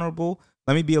more vulnerable.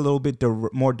 Let me be a little bit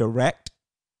more direct.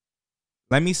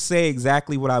 Let me say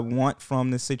exactly what I want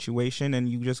from this situation, and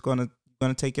you just gonna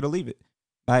take it or leave it.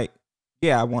 Like,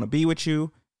 yeah, I want to be with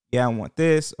you. Yeah, I want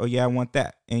this, or yeah, I want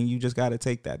that, and you just got to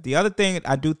take that. The other thing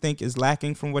I do think is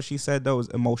lacking from what she said though is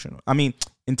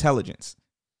intelligence.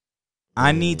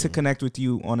 I need to connect with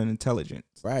you on an intelligent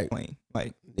right plane.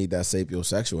 Like, need that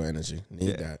sapiosexual energy.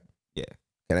 Need that. Yeah.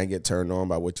 Can I get turned on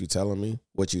by what you telling me,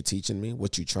 what you teaching me,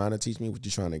 what you trying to teach me, what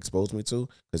you trying to expose me to?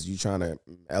 Because you trying to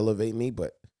elevate me,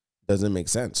 but doesn't make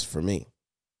sense for me.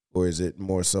 Or is it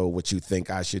more so what you think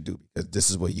I should do because this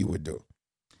is what you would do?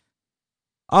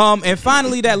 And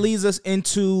finally, that leads us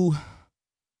into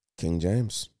King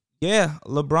James. Yeah,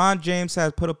 LeBron James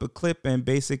has put up a clip and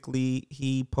basically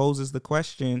he poses the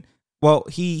question. Well,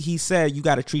 he said you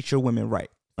got to treat your women right.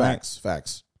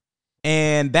 Facts.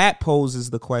 And that poses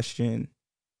the question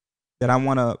that I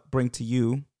want to bring to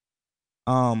you.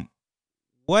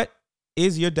 What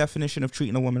is your definition of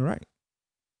treating a woman right?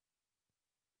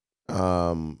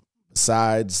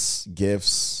 Besides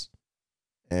gifts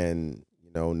and,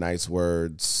 nice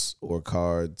words or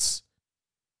cards,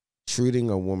 treating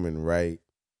a woman right,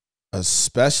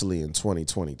 especially in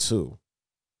 2022,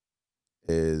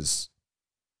 is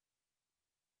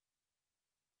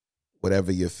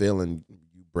whatever you're feeling,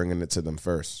 you bringing it to them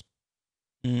first.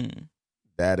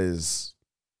 That is,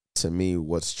 to me,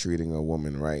 what's treating a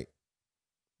woman right,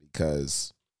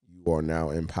 because you are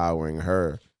now empowering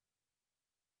her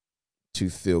to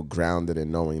feel grounded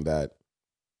in knowing that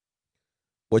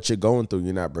what you're going through,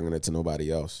 you're not bringing it to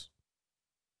nobody else.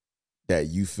 That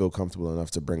you feel comfortable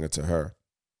enough to bring it to her.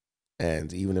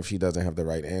 And even if she doesn't have the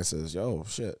right answers,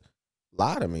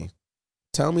 lie to me.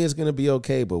 Tell me it's going to be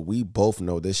okay, but we both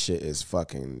know this shit is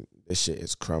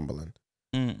crumbling.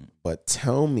 But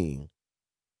tell me,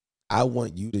 I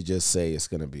want you to just say it's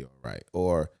going to be all right.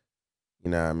 Or,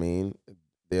 you know what I mean?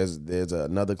 There's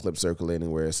another clip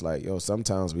circulating where it's like,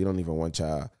 sometimes we don't even want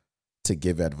y'all to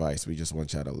give advice. We just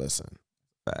want y'all to listen.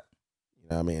 Right. You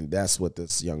know what I mean? That's what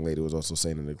this young lady was also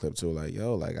saying in the clip too.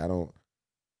 Like, I don't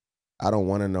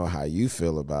want to know how you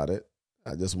feel about it.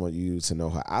 I just want you to know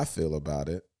how I feel about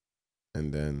it.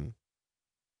 And then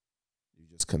you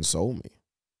just console me.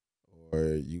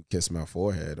 Or you kiss my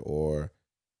forehead. Or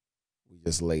we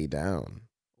just lay down.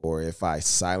 Or if I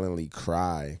silently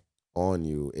cry on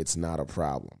you, it's not a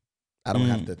problem. I don't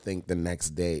have to think the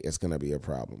next day it's going to be a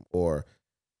problem. Or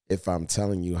if I'm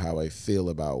telling you how I feel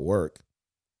about work,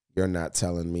 you're not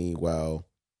telling me, well,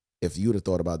 if you'd have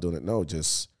thought about doing it, no,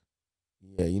 just,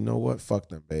 you know what? Fuck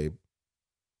them, babe.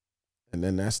 And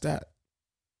then that's that.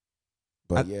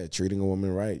 But treating a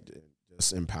woman right,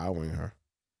 just empowering her.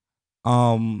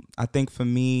 I think for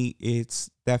me,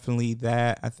 it's definitely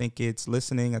that. I think it's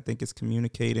listening. I think it's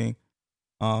communicating.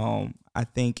 I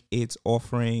think it's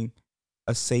offering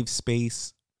a safe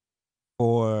space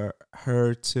for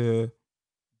her to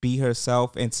be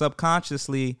herself, and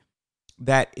subconsciously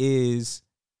that is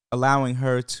allowing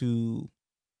her to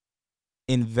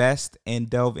invest and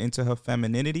delve into her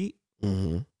femininity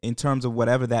in terms of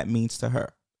whatever that means to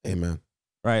her. Amen.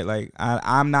 Right? Like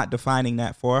I'm not defining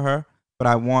that for her, but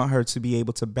I want her to be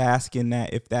able to bask in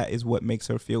that if that is what makes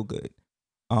her feel good.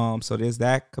 So there's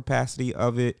that capacity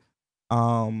of it.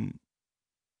 I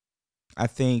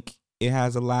think it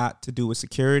has a lot to do with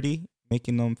security,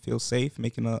 making them feel safe,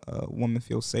 making a woman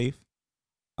feel safe.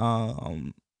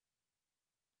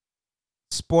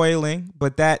 Spoiling,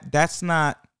 but that's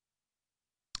not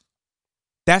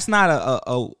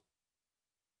a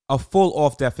full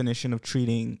off definition of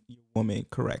treating your woman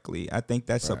correctly. I think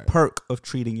that's a perk of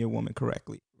treating your woman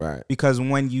correctly. Right. Because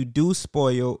when you do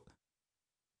spoil,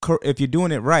 if you're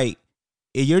doing it right,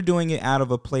 you're doing it out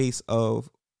of a place of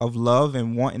love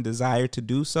and want and desire to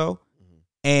do so.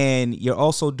 And you're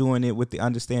also doing it with the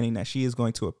understanding that she is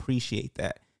going to appreciate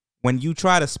that. When you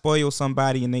try to spoil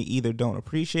somebody and they either don't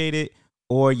appreciate it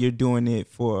or you're doing it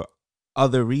for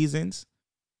other reasons,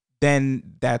 then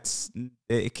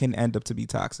it can end up to be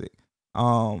toxic.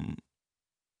 So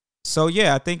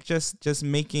yeah, I think just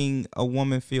making a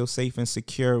woman feel safe and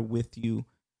secure with you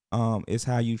is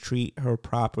how you treat her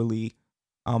properly.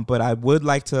 But I would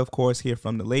like to, of course, hear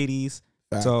from the ladies.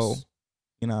 Facts. So,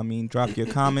 drop your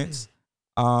comments.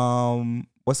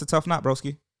 What's the tough knot,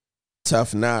 broski?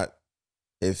 Tough knot.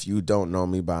 If you don't know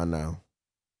me by now,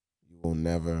 you will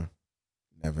never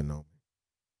know me.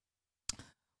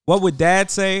 What would Dad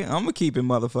say? I'm going to keep it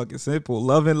motherfucking simple.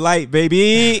 Love and light,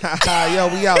 baby. Yo,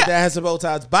 we out. Dad has some bow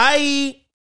ties. Bye.